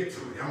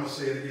victory. I'm going to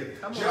say it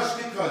again. Just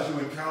because you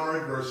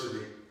encounter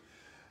adversity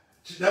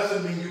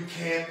doesn't mean you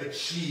can't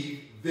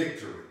achieve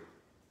victory.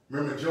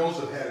 Remember,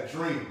 Joseph had a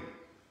dream,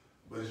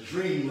 but his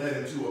dream led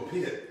him to a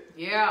pit.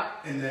 Yeah.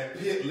 And that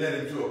pit led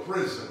him to a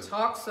prison.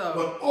 Talk so.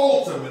 But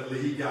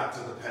ultimately, he got to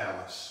the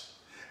palace.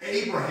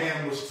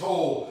 Abraham was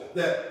told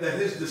that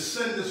his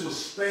descendants would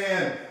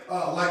span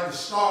like the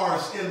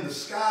stars in the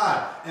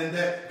sky, and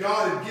that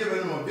God had given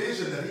him a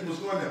vision that he was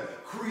going to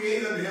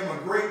create unto him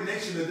a great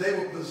nation, that they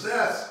would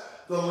possess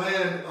the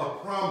land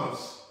of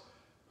promise.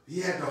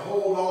 He had to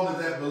hold on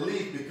to that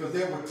belief because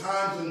there were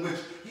times in which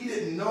he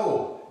didn't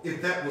know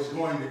if that was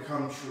going to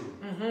come true.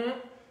 Mm-hmm.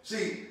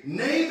 See,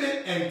 name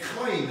it and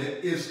claim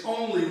it is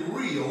only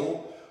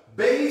real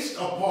based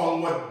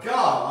upon what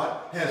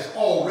God has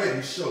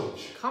already showed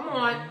you. Come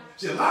on.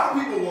 See, a lot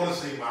of people want to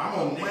say, well, I'm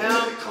going to name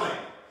it and claim it.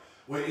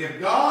 Well, if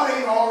God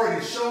ain't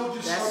already showed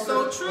you something,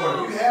 so true.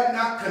 or you have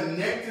not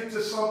connected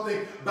to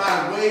something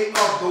by way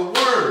of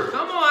the Word,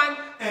 come on,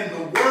 and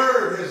the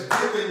Word has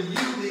given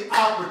you the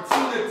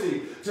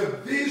opportunity to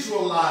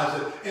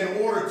visualize it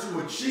in order to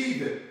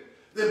achieve it,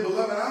 then,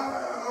 beloved,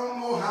 I don't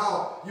know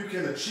how you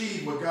can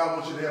achieve what God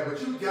wants you to have,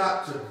 but you've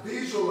got to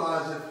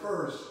visualize it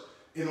first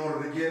in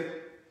order to get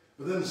it.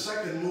 But then the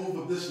second move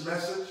of this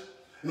message,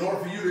 in order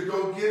for you to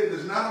go get it,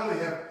 is not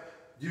only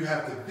you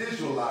have to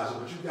visualize it,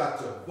 but you've got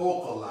to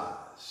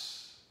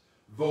vocalize.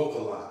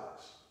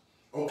 Vocalize.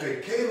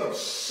 Okay, Caleb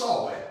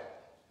saw it,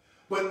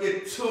 but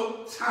it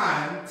took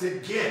time to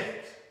get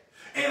it.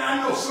 And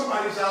I know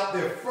somebody's out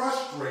there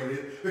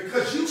frustrated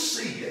because you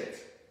see it.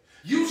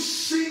 You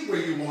see where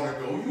you want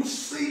to go. You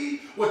see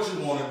what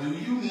you want to do.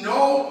 You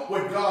know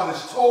what God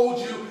has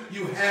told you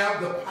you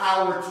have the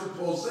power to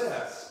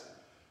possess.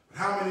 But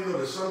how many know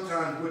that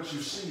sometimes what you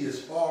see is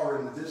far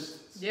in the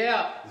distance?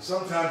 Yeah. And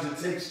sometimes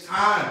it takes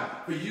time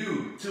for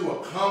you to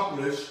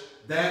accomplish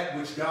that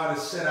which God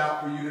has set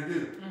out for you to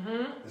do.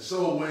 Mm-hmm. And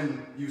so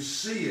when you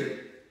see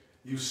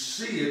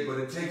it, but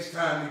it takes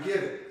time to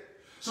get it.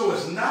 So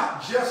it's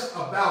not just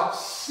about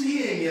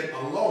seeing it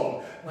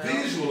alone,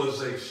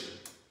 visualization.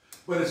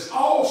 But it's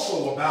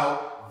also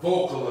about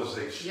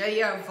vocalization.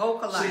 Yeah,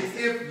 vocalize. See,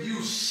 if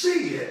you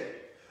see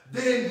it,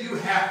 then you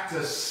have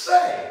to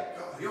say,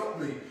 God help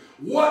me,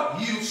 what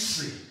you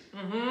see.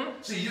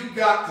 Mm-hmm. See, you've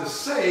got to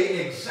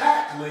say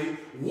exactly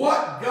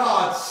what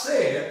God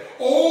said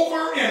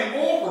over and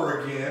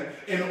over again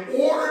in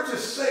order to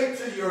say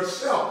to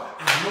yourself,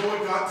 I know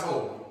what God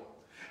told me,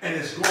 and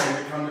it's going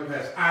to come to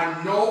pass.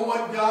 I know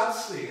what God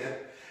said,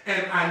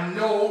 and I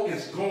know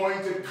it's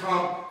going to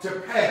come to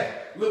pass.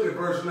 Look at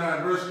verse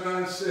 9. Verse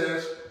 9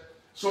 says,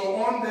 so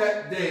on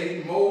that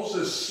day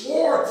Moses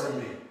swore to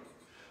me,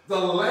 the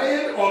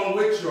land on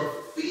which your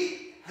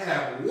feet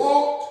have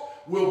walked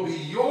will be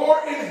your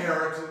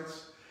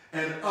inheritance,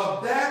 and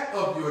of that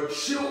of your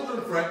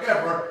children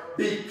forever,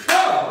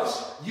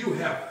 because you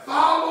have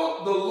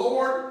followed the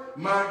Lord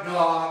my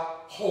God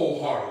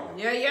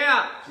wholeheartedly.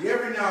 Yeah. See,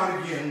 every now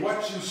and again,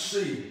 what you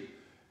see,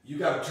 you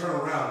got to turn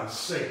around and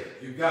say it.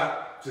 You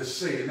got to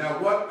say it. Now,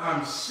 what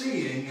I'm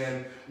seeing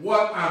and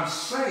what I'm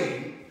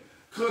saying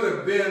could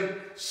have been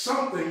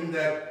something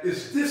that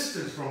is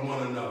distant from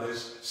one another.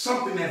 It's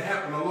something that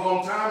happened a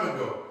long time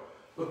ago.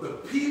 But the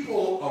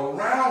people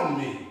around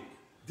me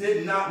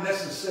did not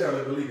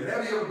necessarily believe it.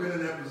 Have you ever been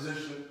in that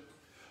position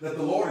that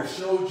the Lord has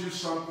showed you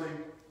something?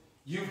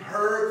 You've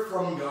heard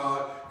from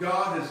God.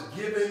 God has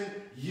given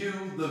you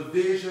the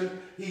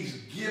vision. He's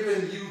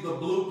given you the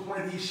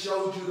blueprint. He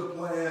showed you the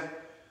plan.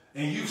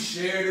 And you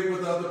shared it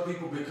with other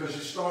people because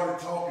you started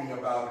talking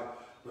about it.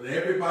 But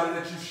everybody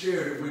that you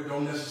shared it with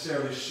don't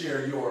necessarily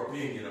share your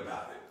opinion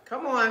about it.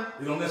 Come on.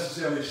 They don't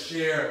necessarily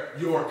share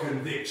your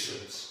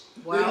convictions.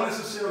 Well, they don't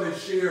necessarily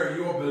share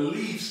your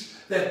beliefs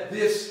that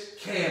this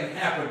can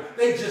happen.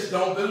 They just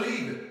don't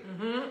believe it.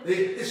 Mm-hmm.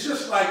 It's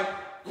just like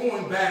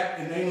going back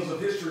in the annals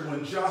of history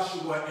when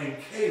Joshua and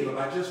Caleb,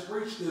 I just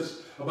preached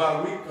this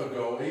about a week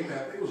ago, amen,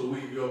 I think it was a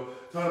week ago,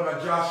 talking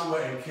about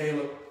Joshua and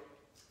Caleb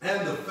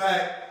and the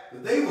fact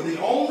that they were the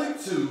only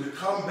two to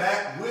come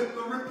back with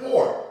the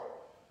report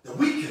that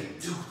we can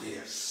do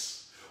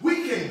this.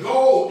 We can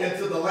go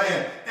into the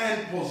land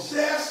and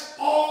possess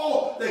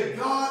all that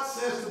God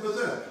says to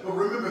possess. But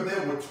remember,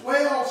 there were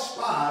 12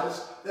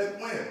 spies that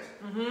went.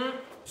 Mm-hmm.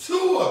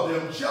 2 of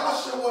them,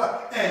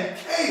 Joshua and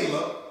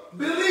Caleb,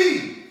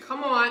 believed.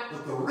 Come on.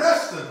 But the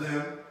rest of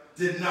them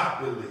did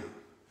not believe.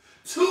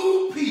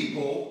 2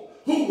 people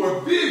who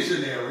were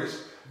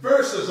visionaries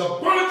versus a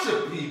bunch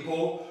of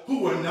people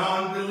who were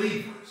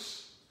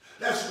non-believers.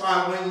 That's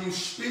why when you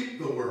speak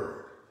the word,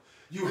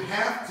 you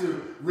have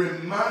to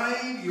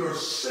remind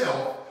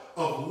yourself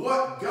of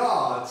what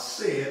God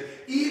said,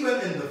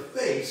 even in the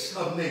face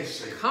of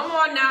naysayers. Come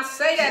on now,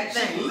 say that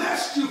thing.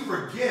 Lest you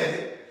forget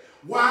it,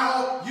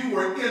 while you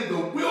were in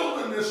the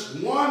wilderness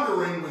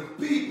wandering with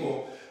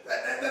people,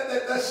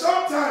 that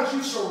sometimes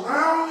you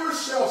surround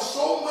yourself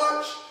so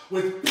much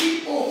with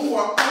people who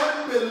are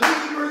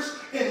unbelievers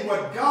in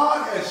what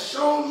God has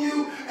shown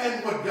you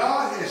and what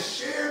God has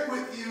shared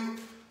with you,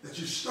 that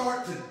you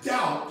start to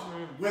doubt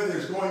whether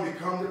it's going to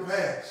come to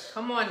pass.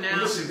 Come on now.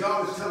 Well, listen,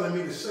 God is telling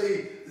me to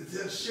say,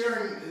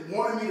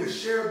 wanting me to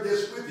share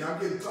this with you. I'm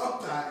getting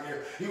tongue-tied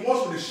here. He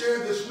wants me to share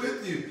this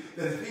with you,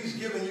 that if he's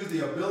given you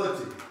the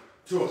ability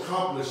to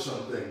accomplish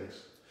some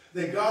things,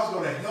 then God's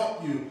going to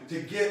help you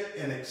to get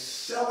an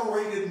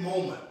accelerated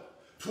moment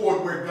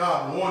toward where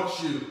God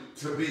wants you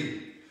to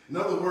be. In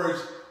other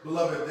words,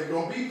 beloved, there are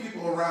going to be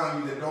people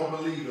around you that don't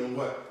believe in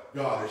what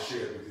God has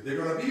shared with you.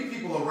 There are going to be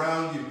people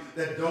around you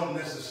that don't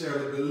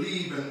necessarily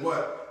believe in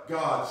what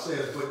God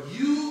says. But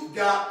you've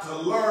got to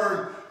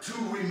learn to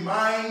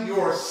remind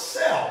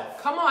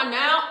yourself, come on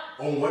now,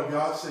 on what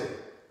God said.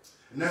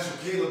 And that's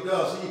what Caleb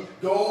does. He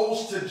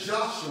goes to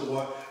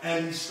Joshua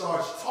and he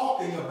starts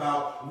talking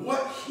about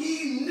what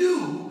he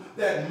knew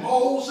that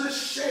Moses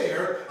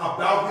shared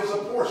about his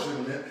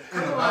apportionment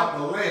and about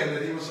the land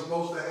that he was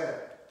supposed to have.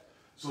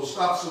 So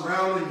stop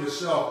surrounding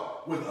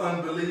yourself with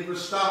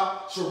unbelievers.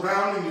 Stop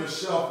surrounding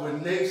yourself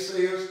with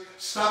naysayers.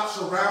 Stop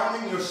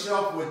surrounding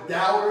yourself with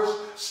doubters.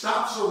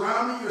 Stop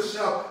surrounding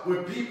yourself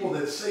with people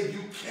that say you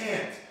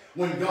can't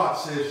when God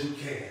says you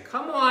can.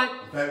 come on.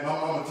 In fact, my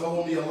mama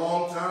told me a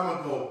long time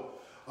ago,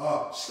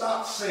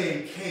 stop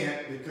saying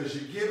can't, because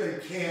you're giving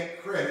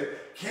can't credit.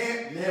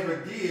 Can't never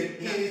did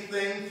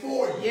anything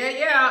for you.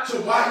 Yeah. So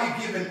why are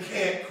you giving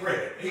can't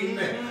credit?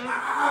 Amen.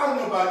 I don't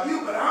know about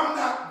you, but I'm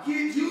not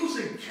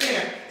using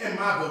can't in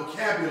my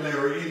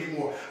vocabulary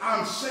anymore.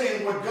 I'm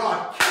saying what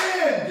God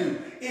can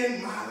do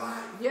in my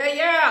life.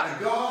 Yeah. And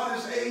God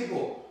is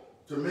able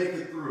to make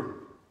it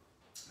through.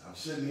 I'm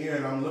sitting here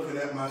and I'm looking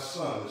at my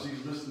son as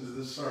he's listening to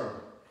this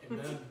sermon.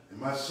 Amen. And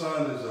my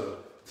son is a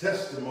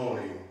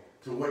testimony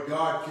to what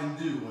God can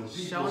do when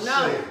people Sure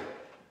say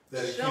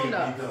that it Sure can't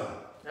enough. be done.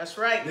 That's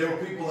right. There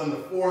were people in the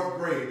 4th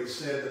grade that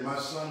said that my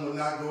son would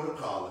not go to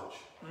college.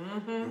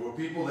 There were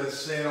people that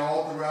said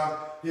all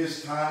throughout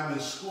his time in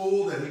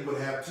school that he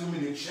would have too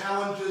many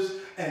challenges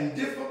and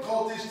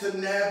difficulties to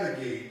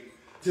navigate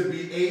to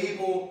be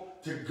able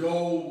to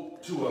go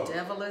to a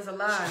Devil is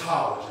alive.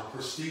 college, a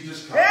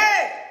prestigious college.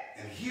 Hey!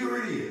 And here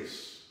it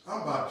is.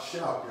 I'm about to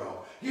shout,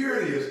 y'all. Here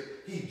it is.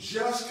 He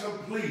just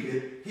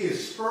completed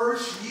his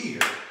first year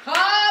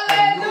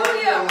at North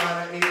Hallelujah.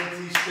 Carolina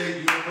A&T State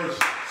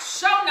University.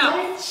 Show enough.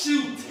 Don't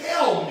you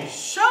tell me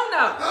Show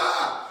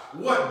enough.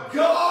 what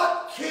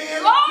God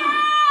can Lord! do.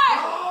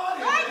 God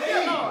Thank is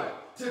you, able Lord.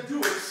 to do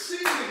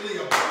exceedingly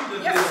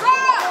abundantly Yes, above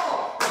sir.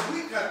 all that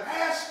we could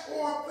ask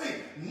or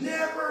think.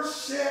 Never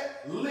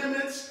set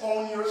limits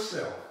on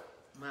yourself.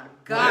 My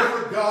God.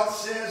 Whatever God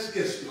says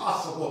is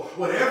possible.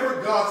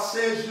 Whatever God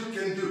says you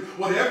can do.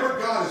 Whatever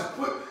God has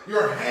put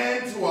your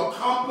hand to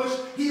accomplish,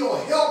 he'll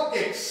help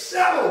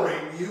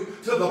accelerate you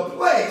to the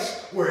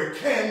place where it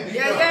can be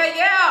done.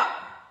 Yeah.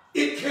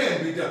 It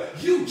can be done.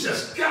 You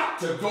just got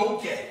to go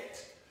get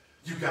it.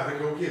 You got to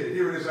go get it.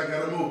 Here it is. I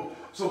got to move.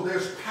 So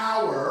there's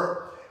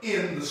power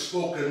in the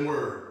spoken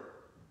word.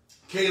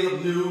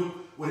 Caleb knew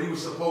what he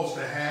was supposed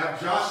to have.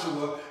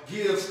 Joshua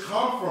gives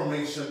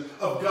confirmation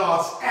of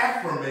God's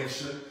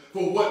affirmation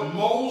for what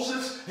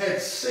Moses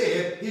had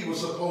said he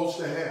was supposed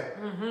to have.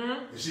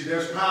 You see,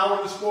 there's power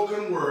in the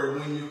spoken word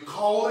when you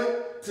call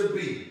it to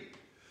be.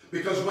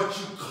 Because what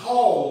you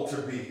call to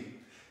be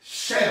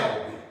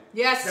shall be.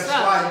 Yes, That's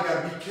sir. why you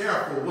got to be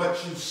careful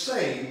what you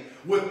say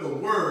with the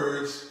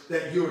words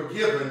that you're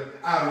given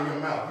out of your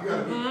mouth. You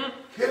got to be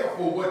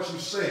careful what you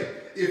say.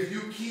 If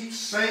you keep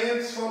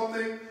saying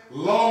something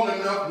long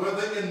enough,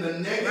 whether in the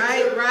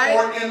negative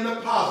or in the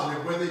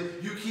positive, whether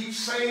you keep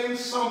saying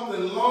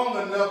something long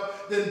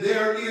enough, then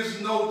there is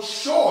no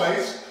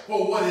choice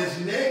for what is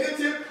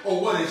negative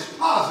or what is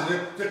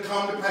positive to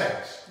come to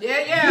pass.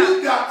 Yeah.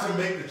 You've got to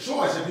make the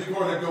choice if you're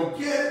going to go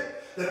get it,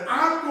 that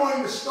I'm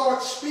going to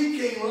start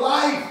speaking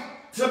life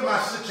to my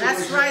situation.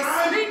 That's right.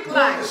 I'm Speak going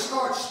life. to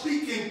start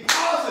speaking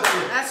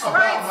positive That's about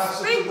right. my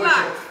Speak situation.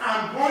 life.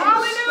 I'm going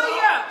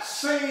Hallelujah. to stop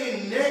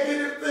saying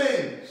negative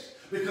things.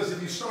 Because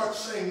if you start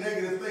saying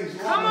negative things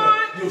long Come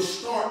enough, on. you'll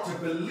start to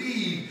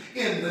believe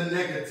in the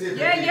negativity.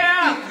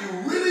 Yeah. If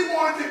you really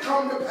want it to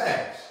come to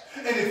pass,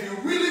 and if you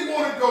really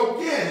want to go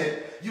get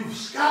it,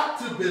 you've got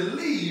to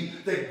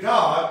believe that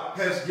God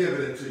has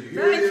given it to you.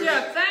 Here it is.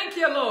 Thank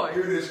you, Lord.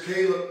 Here it is.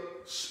 Caleb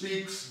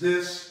speaks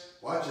this,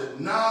 watch it,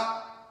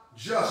 not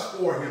just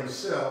for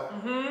himself,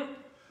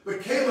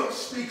 but Caleb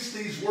speaks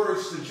these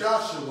words to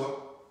Joshua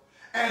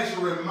as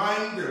a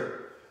reminder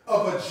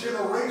of a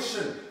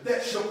generation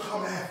that shall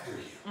come after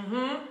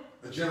him.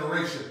 A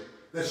generation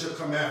that shall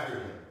come after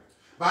him.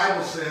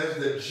 Bible says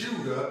that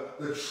Judah,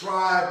 the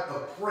tribe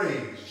of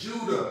praise.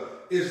 Judah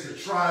is the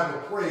tribe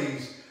of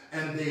praise,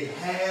 and they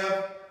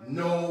have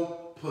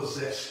no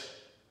possession.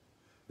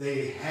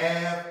 They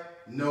have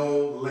no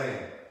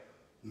land.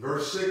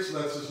 Verse 6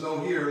 lets us know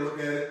here, look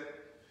at it.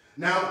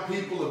 Now the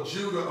people of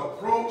Judah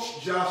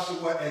approached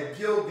Joshua at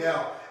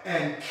Gilgal,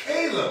 and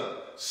Caleb,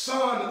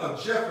 son of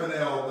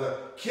Jephunneh the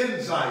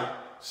Kenizzite,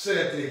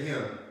 said to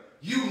him,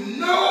 "You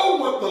know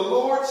what the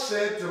Lord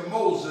said to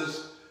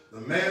Moses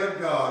the man of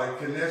God at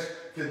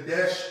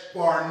Kadesh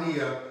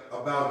Barnea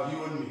about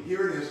you and me.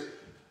 Here it is.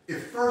 It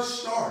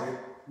first started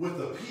with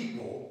the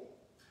people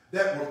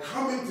that were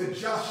coming to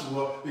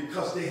Joshua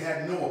because they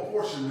had no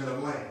apportionment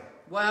of land.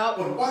 Well,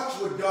 but watch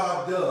what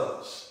God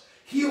does.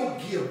 He'll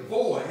give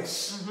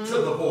voice to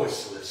the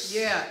voiceless.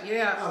 Yeah,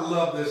 yeah. I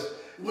love this.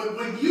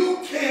 When you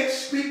can't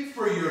speak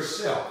for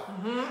yourself,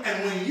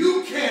 and when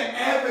you can't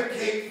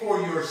advocate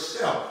for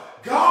yourself,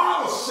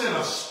 God will send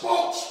a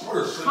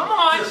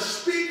spokesperson to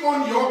speak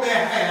on your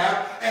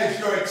behalf as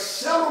you're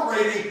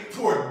accelerating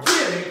toward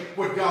getting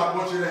what God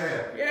wants you to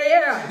have. Yeah,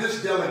 yeah. See,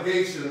 this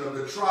delegation of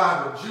the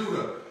tribe of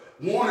Judah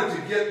wanted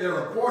to get their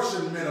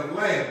apportionment of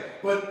land,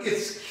 but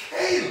it's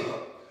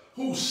Caleb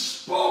who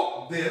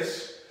spoke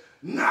this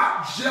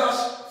not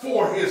just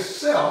for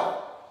himself,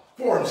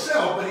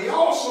 but he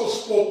also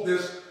spoke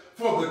this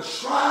for the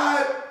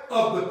tribe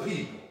of the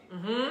people.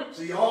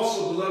 See,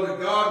 also,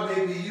 beloved, God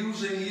may be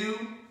using you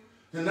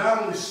to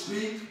not only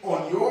speak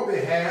on your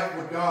behalf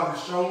what God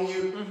has shown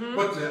you,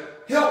 but to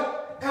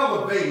help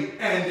elevate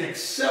and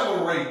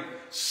accelerate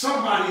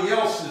somebody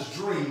else's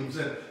dreams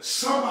and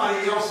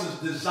somebody else's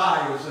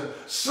desires and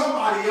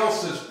somebody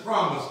else's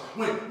promise.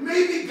 When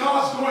maybe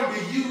God's going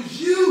to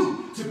use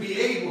you to be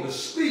able to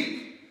speak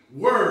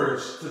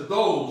words to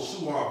those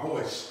who are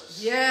voiceless.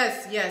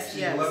 Yes, yes,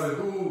 yes. Beloved,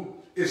 who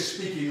is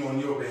speaking on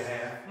your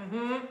behalf?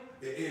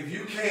 If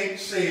you can't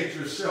say it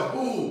yourself,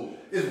 who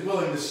is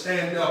willing to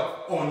stand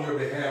up on your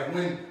behalf?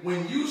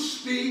 When you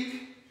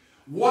speak,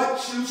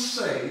 what you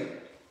say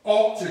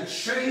ought to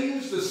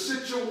change the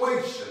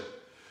situation,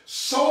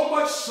 so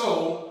much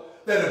so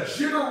that a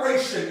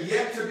generation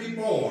yet to be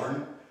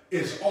born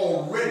is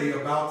already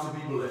about to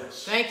be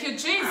blessed. Thank you,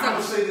 Jesus. I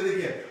will say that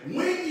again.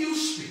 When you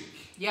speak,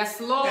 yes,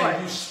 Lord,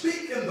 and you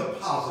speak in the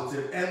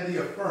positive and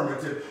the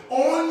affirmative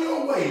on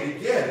your way to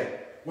getting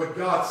what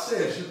God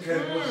says you can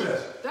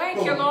possess.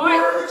 Thank you, Lord. The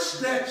words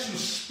that you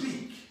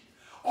speak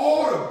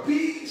ought to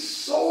be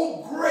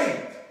so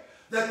great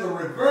that the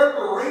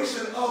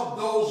reverberation of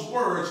those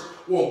words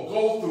will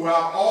go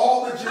throughout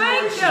all the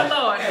generations. Thank you,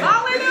 Lord. And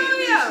Hallelujah.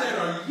 babies that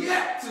are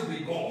yet to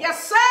be born,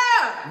 yes,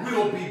 sir,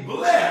 will be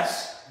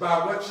blessed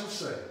by what you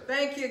say.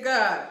 Thank you,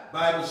 God. The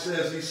Bible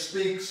says he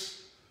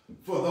speaks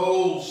for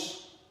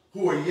those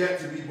who are yet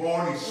to be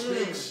born. He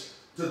speaks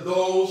to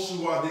those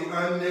who are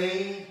the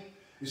unnamed.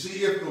 You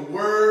see, if the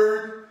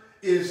word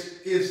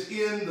is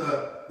in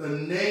the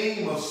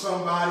name of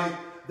somebody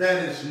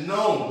that is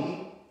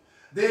known,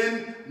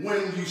 then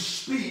when you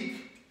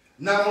speak,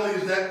 not only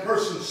is that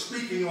person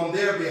speaking on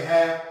their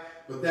behalf,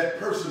 but that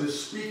person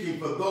is speaking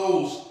for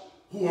those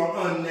who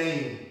are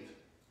unnamed,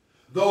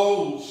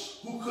 those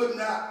who could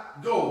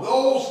not go,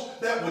 those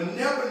that would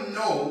never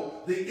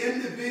know the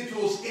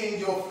individuals in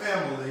your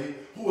family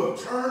who have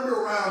turned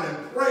around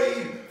and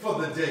prayed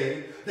for the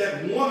day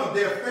that one of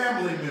their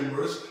family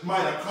members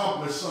might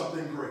accomplish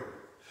something great.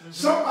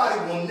 Somebody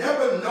will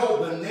never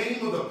know the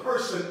name of the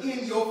person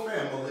in your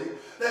family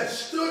that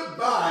stood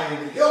by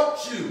and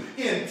helped you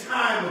in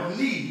time of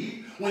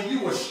need when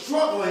you were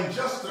struggling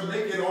just to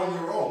make it on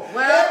your own.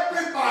 Well,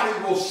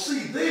 everybody will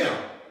see them,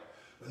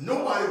 but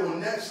nobody will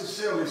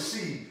necessarily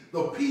see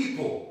the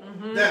people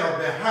that are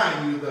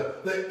behind you,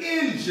 the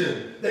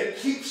engine that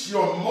keeps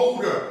your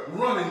motor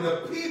running,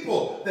 the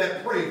people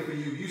that pray for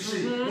you. You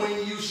see,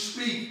 when you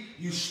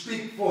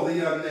speak for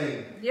the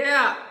unnamed.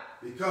 Yeah.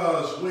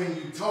 Because when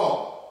you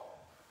talk,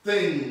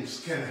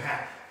 things can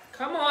happen.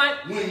 Come on.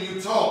 When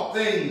you talk,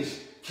 things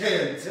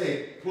can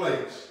take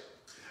place.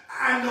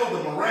 I know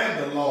the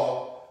Miranda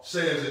law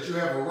says that you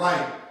have a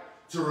right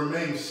to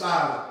remain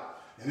silent,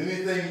 and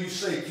anything you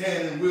say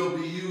can and will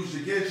be used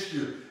against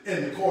you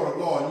in the court of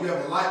law, and you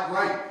have a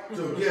right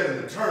to get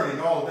an attorney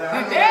and all that.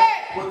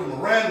 I know what the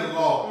Miranda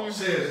law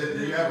says, that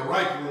you have a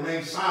right to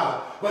remain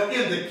silent. But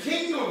in the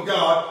kingdom of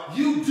God,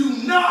 you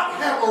do not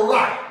have a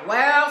right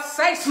well,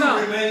 say to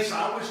so. remain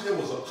silent. I wish there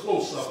was a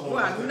close-up on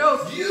Well, this.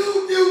 no.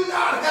 You do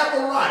not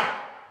have a right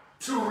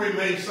to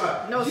remain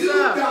silent. No, You've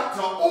sir. got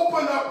to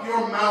open up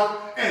your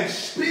mouth and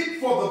speak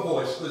for the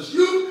voiceless.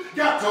 You've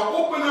got to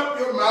open up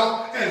your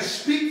mouth and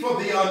speak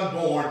for the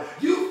unborn.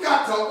 You've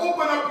got to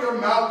open up your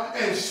mouth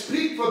and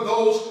speak for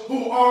those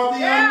who are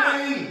the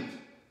unnamed.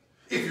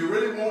 If you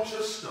really want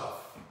your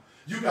stuff,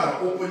 you got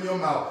to open your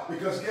mouth,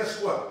 because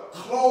guess what?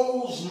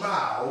 Closed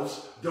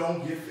mouths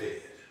don't get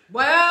fed.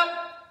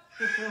 Well,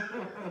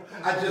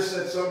 I just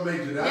said something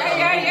major.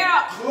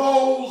 Yeah.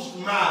 Closed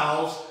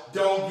mouths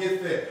don't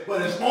get fed.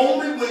 But it's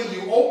only when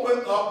you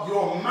open up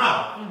your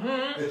mouth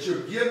that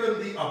you're given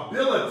the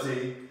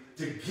ability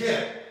to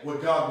get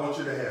what God wants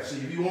you to have. See,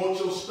 if you want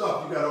your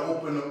stuff, you got to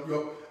open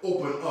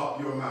up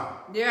your mouth.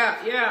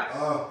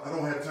 Yeah. I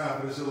don't have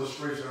time for this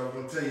illustration. I was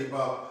going to tell you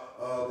about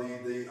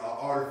the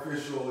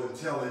artificial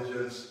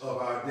intelligence of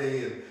our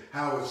day and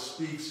how it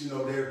speaks. You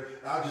know,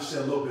 I'll just say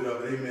a little bit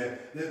of it. Amen.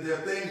 There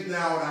are things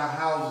now in our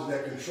houses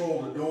that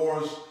control the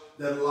doors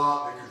that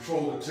lock, that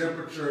control the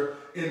temperature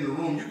in the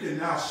room. You can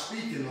now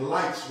speak and the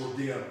lights will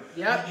dim.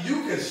 Yep.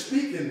 You can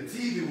speak and the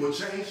TV will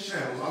change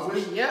channels. I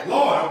wish, Yep.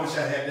 Lord, I wish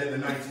I had that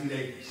in the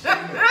 1980s.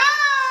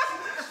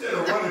 Instead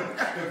of running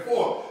back and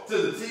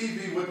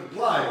TV with the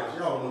pliers.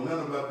 Y'all don't know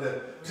nothing about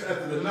that.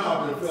 After the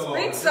knob that fell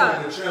Speak, off.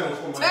 son. The channels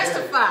for my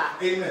Testify.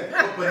 dad.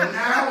 Amen. But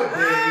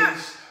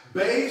nowadays,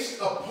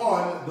 based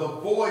upon the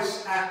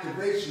voice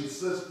activation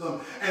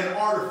system and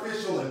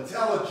artificial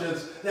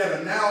intelligence that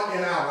are now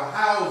in our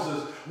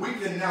houses, we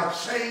can now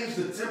change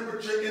the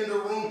temperature in the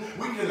room.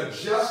 We can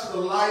adjust the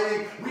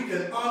lighting. We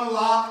can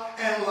unlock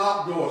and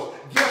lock doors.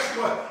 Guess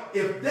what?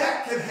 If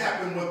that can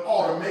happen with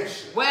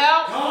automation,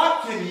 Well,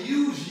 God can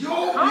use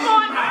your big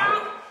on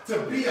mouth to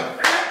be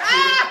effective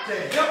to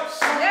help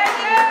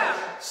somebody else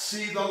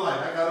see the light.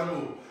 I got to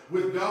move.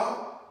 With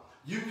God,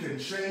 you can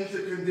change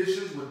the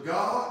conditions. With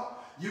God,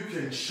 you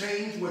can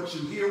change what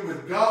you hear.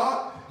 With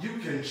God, you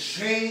can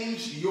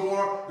change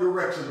your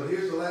direction. But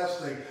here's the last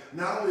thing.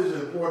 Not only is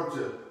it important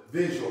to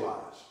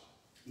visualize,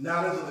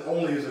 not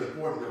only is it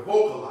important to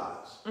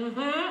vocalize,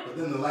 but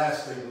then the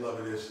last thing,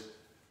 beloved, is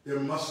there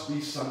must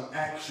be some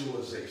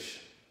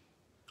actualization.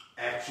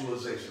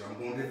 Actualization. I'm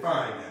going to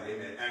define that.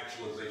 Amen.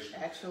 Actualization.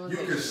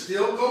 Actualization. You can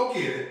still go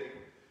get it,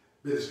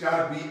 but it's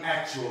got to be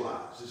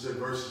actualized. It's in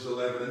verses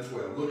 11 and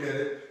 12. Look at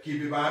it.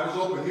 Keep your Bibles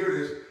open. Here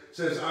it is. It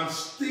says, I'm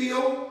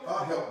still,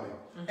 God help me,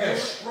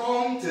 as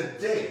strong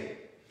today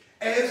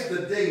as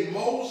the day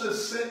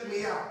Moses sent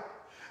me out.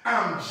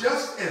 I'm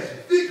just as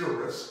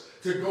vigorous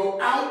to go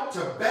out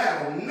to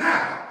battle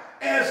now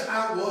as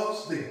I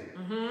was then.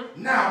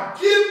 Now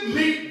give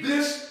me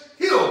this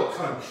hill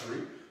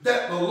country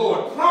that the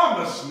Lord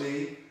promised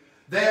me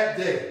that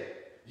day.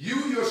 You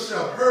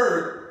yourself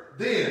heard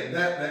then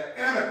that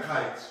the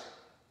Anakites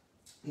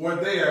were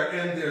there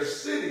and their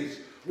cities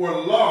were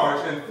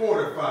large and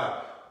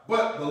fortified.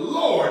 But the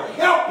Lord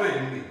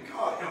helping me,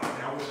 God help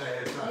me, I wish I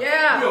had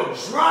time, will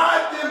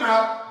drive them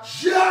out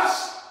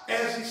just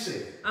as he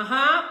said.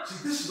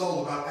 See, this is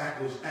all about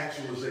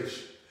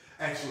actualization.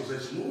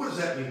 Actualization. Well, what does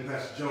that mean,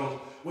 Pastor Jones?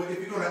 Well, if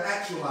you're going to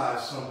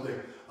actualize something,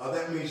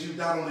 that means you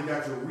not only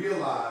got to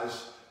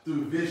realize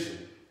through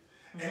vision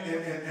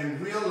and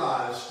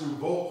realize through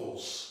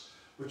vocals,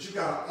 but you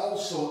got to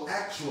also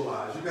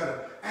actualize. You got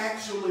to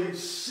actually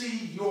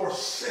see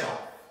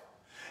yourself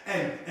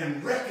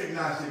and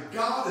recognize that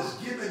God has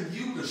given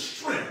you the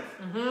strength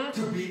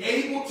to be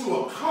able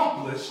to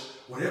accomplish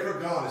whatever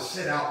God has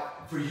set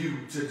out for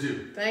you to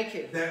do. Thank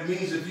you. That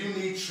means if you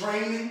need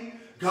training,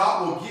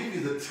 God will give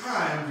you the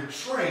time to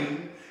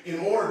train in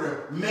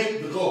order to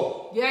make the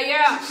goal.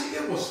 See,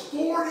 it was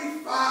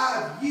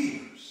 45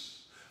 years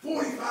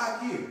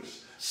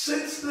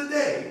since the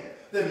day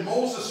that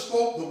Moses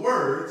spoke the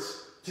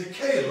words to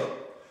Caleb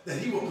that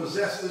he will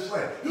possess this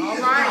land. He is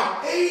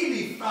now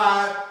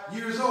 85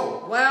 years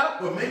old. Well,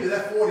 but maybe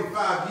that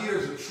 45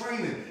 years of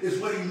training is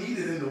what he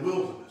needed in the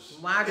wilderness.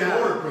 My in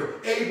God. order to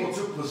be able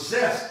to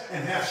possess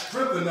and have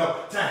strength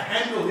enough to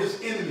handle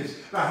his enemies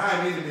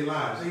behind enemy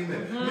lines.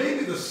 Amen.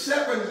 Maybe the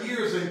 7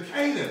 years in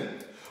Canaan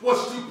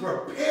was to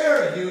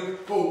prepare you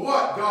for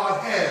what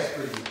God has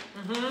for you.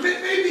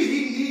 Maybe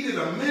he needed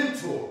a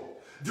mentor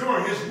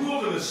during his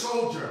wilderness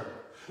sojourn,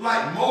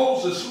 like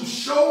Moses, who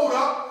showed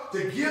up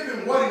to give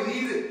him what he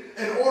needed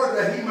in order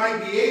that he might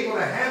be able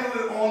to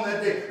handle it on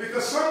that day.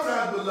 Because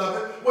sometimes,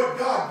 beloved, what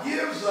God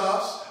gives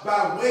us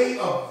by way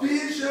of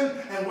vision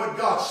and what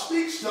God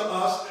speaks to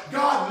us,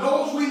 God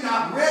knows we're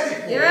not ready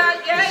for it.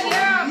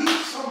 So we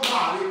need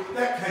somebody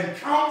that can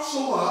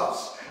counsel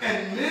us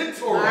and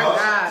mentor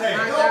us to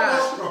help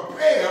us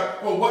prepare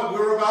for what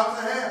we're about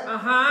to have.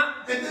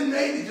 And then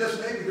maybe,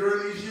 just maybe,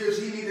 during these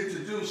years, he needed to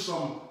do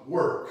some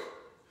work.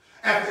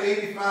 After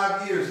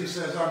 85 years, he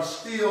says, I'm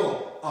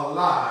still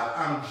alive.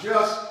 I'm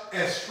just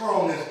as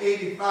strong as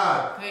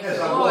 85 as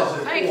I was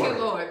at 40. Thank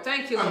you, Lord.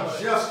 Thank you, Lord.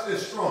 I'm just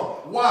as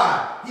strong.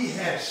 Why? He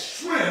had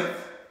strength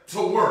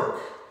to work.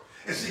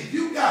 And see,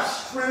 you got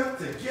strength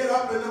to get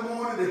up in the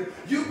morning.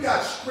 If you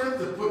got strength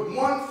to put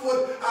one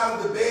foot out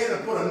of the bed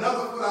and put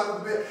another foot out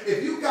of the bed.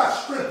 If you got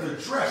strength to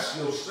dress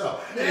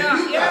yourself. And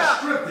if you got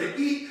strength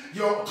to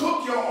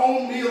cook your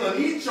own meal and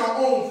eat your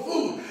own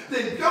food,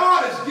 then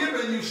God has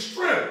given you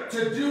strength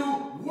to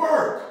do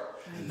work.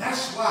 And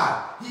that's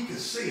why he could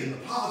say in the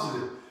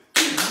positive,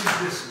 give me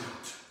this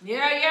note.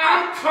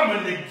 I'm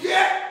coming to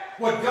get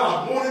what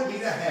God wanted me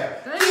to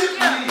have. Give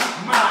me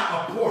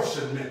my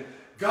apportionment.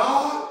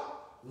 God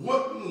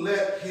wouldn't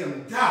let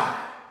him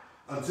die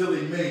until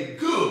he made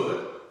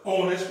good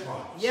on his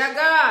promise.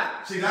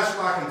 God. See, that's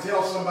why I can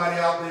tell somebody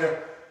out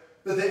there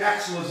that the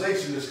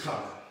actualization is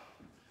coming.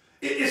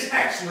 It's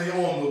actually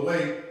on the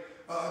way.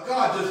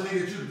 God just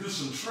needed you to do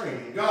some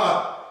training.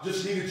 God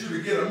just needed you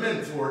to get a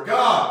mentor.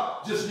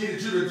 God just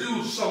needed you to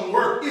do some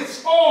work.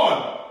 It's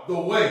on the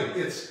way.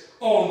 It's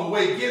on the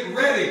way. Get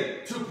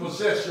ready to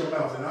possess your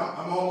mountain.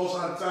 I'm almost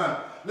out of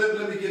time.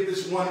 Let me give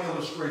this one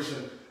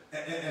illustration,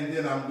 and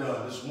then I'm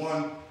done. This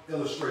one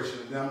illustration,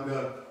 and then I'm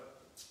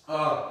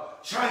done.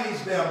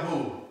 Chinese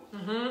bamboo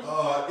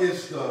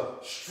is the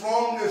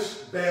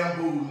strongest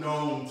bamboo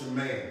known to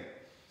man.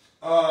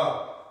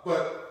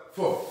 But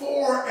for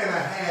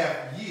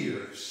 4.5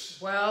 years,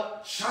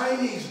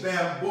 Chinese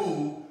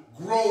bamboo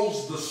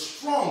grows the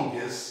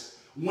strongest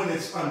when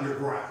it's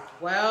underground.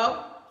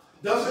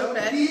 Doesn't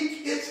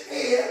peek its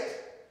head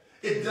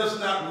It does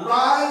not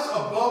rise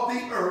above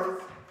the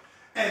earth,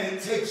 and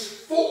it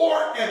takes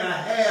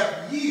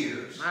 4.5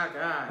 years My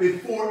God.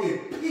 before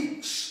it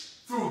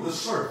peaks through the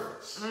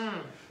surface,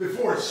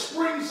 before it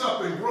springs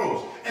up and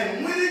grows.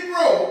 And when it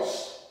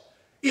grows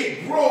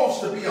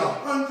to be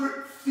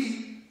 100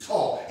 feet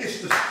tall.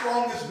 It's the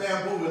strongest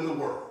bamboo in the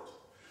world,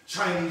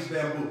 Chinese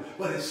bamboo,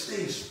 but it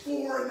stays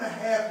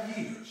 4.5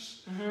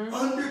 years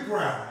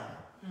underground,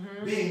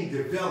 being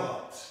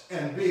developed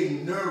and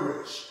being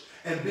nourished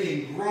and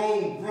being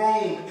grown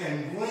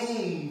and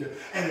groomed,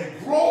 and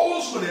it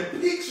grows when it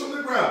peaks on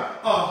the ground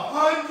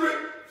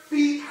 100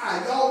 feet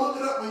high. Y'all look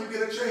it up when you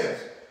get a chance.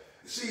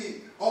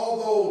 See,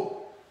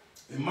 although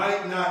it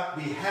might not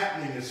be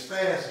happening as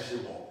fast as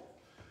you want,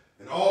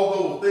 and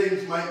although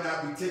things might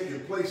not be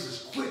taking place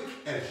as quick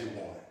as you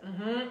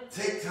want it,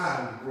 take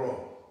time to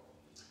grow.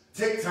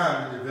 Take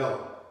time to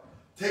develop.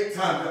 Take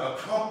time to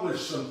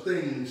accomplish some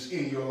things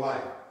in your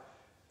life.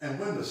 And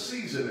when the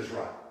season is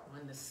right,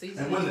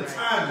 and when the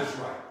time is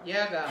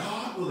right,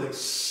 God will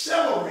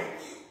accelerate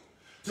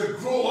you to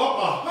grow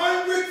up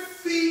 100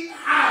 feet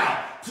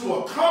high to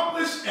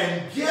accomplish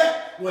and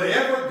get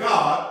whatever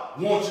God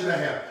wants you to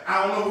have.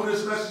 I don't know who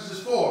this message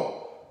is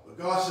for, but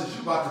God says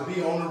you're about to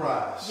be on the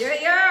rise. In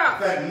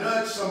fact,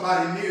 nudge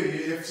somebody near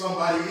you, if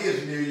somebody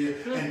is near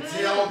you, and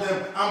tell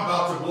them, I'm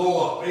about to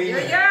blow up.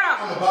 Amen.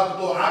 I'm about to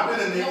blow up. I've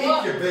been in the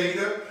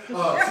incubator too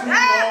long.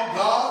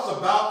 God's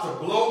about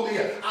to blow me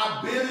up.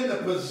 I've been in the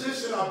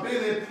position I've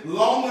been in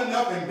long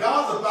enough, and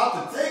God's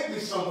about to take me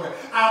somewhere.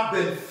 I've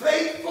been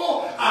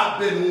faithful. I've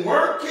been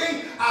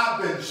working.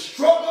 I've been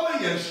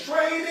struggling and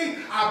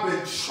straining. I've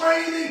been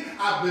training.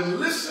 I've been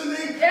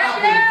listening.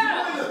 I've been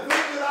doing the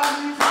thing that I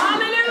need to do.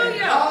 Hallelujah. And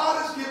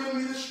God has given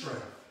me the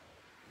strength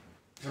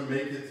to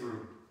make it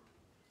through.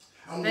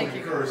 I want to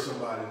encourage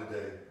somebody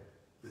today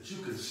that you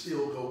can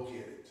still go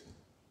get it.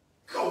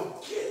 Go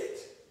get it.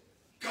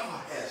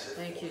 God has it.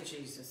 Thank you,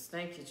 Jesus.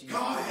 Thank you, Jesus.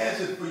 God has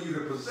it for you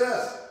to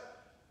possess.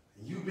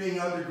 And you being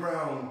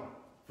underground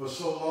for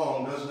so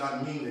long does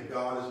not mean that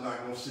God is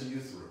not going to see you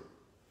through.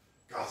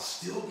 God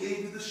still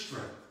gave you the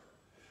strength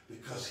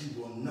because he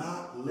will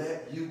not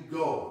let you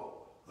go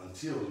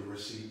until you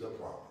receive the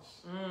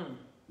promise.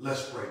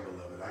 Let's pray,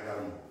 beloved. I got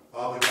to move.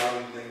 Father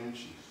God, in the name of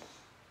Jesus.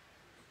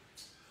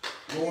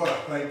 Lord, I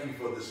thank you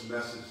for this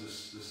message.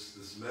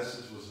 This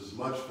message was as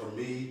much for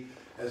me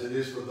as it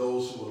is for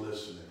those who are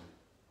listening.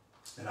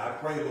 And I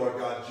pray, Lord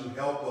God, that you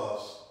help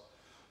us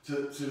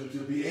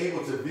to be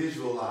able to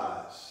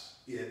visualize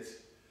it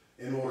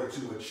in order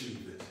to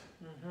achieve it.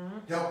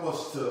 Help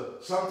us to,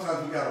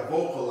 sometimes we got to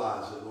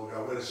vocalize it, Lord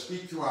God. We're going to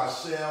speak to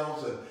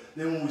ourselves, and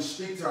then when we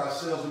speak to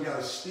ourselves, we got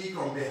to speak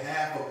on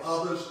behalf of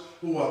others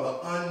who are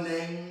the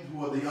unnamed,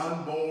 who are the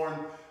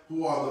unborn,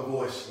 who are the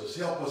voiceless.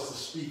 Help us to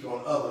speak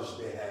on others'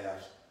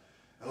 behalf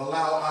and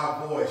allow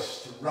our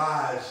voice to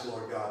rise,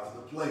 Lord God, to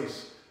the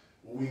place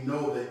where we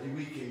know that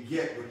we can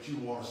get what you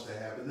want us to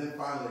have. And then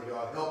finally,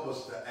 God, help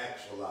us to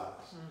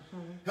actualize.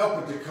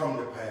 Help it to come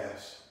to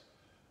pass.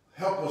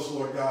 Help us,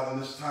 Lord God,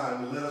 in this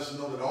time, and let us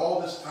know that all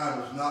this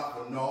time is not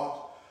for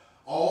naught.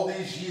 All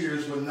these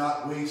years were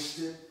not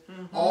wasted.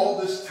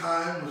 All this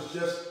time was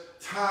just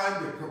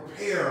time to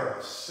prepare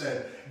us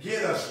and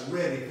get us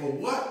ready for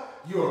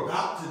what you're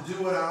about to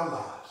do in our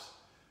lives.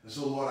 And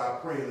so, Lord, I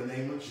pray in the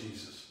name of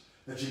Jesus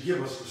that you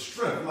give us the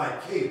strength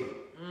like Caleb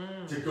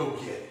to go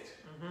get it.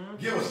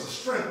 Give us the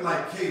strength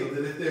like Caleb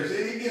that if there's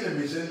any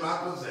enemies in my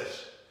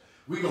possession,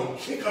 we're going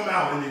to kick them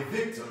out and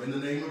evict them in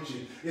the name of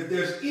Jesus. If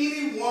there's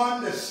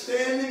anyone that's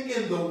standing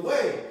in the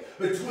way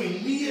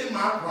between me and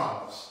my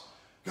promise,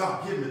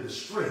 God, give me the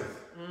strength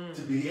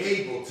to be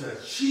able to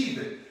achieve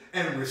it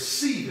and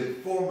receive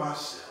it for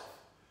myself.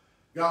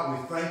 God,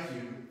 we thank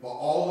you for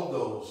all of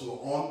those who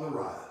are on the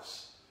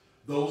rise,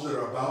 those that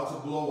are about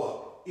to blow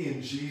up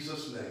in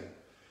Jesus' name.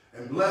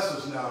 And bless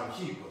us now and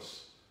keep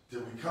us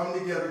till we come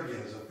together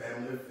again as a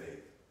family of faith.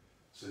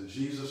 So in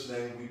Jesus'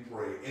 name we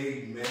pray.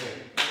 Amen.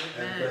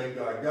 And thank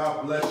God.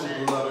 God bless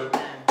you, beloved.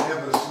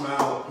 Have a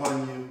smile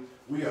upon you.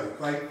 We are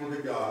thankful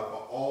to God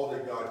for all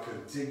that God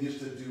continues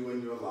to do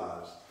in your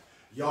lives.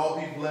 Y'all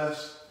be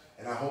blessed,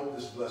 and I hope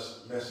this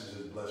message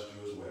has blessed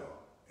you as well.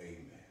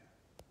 Amen.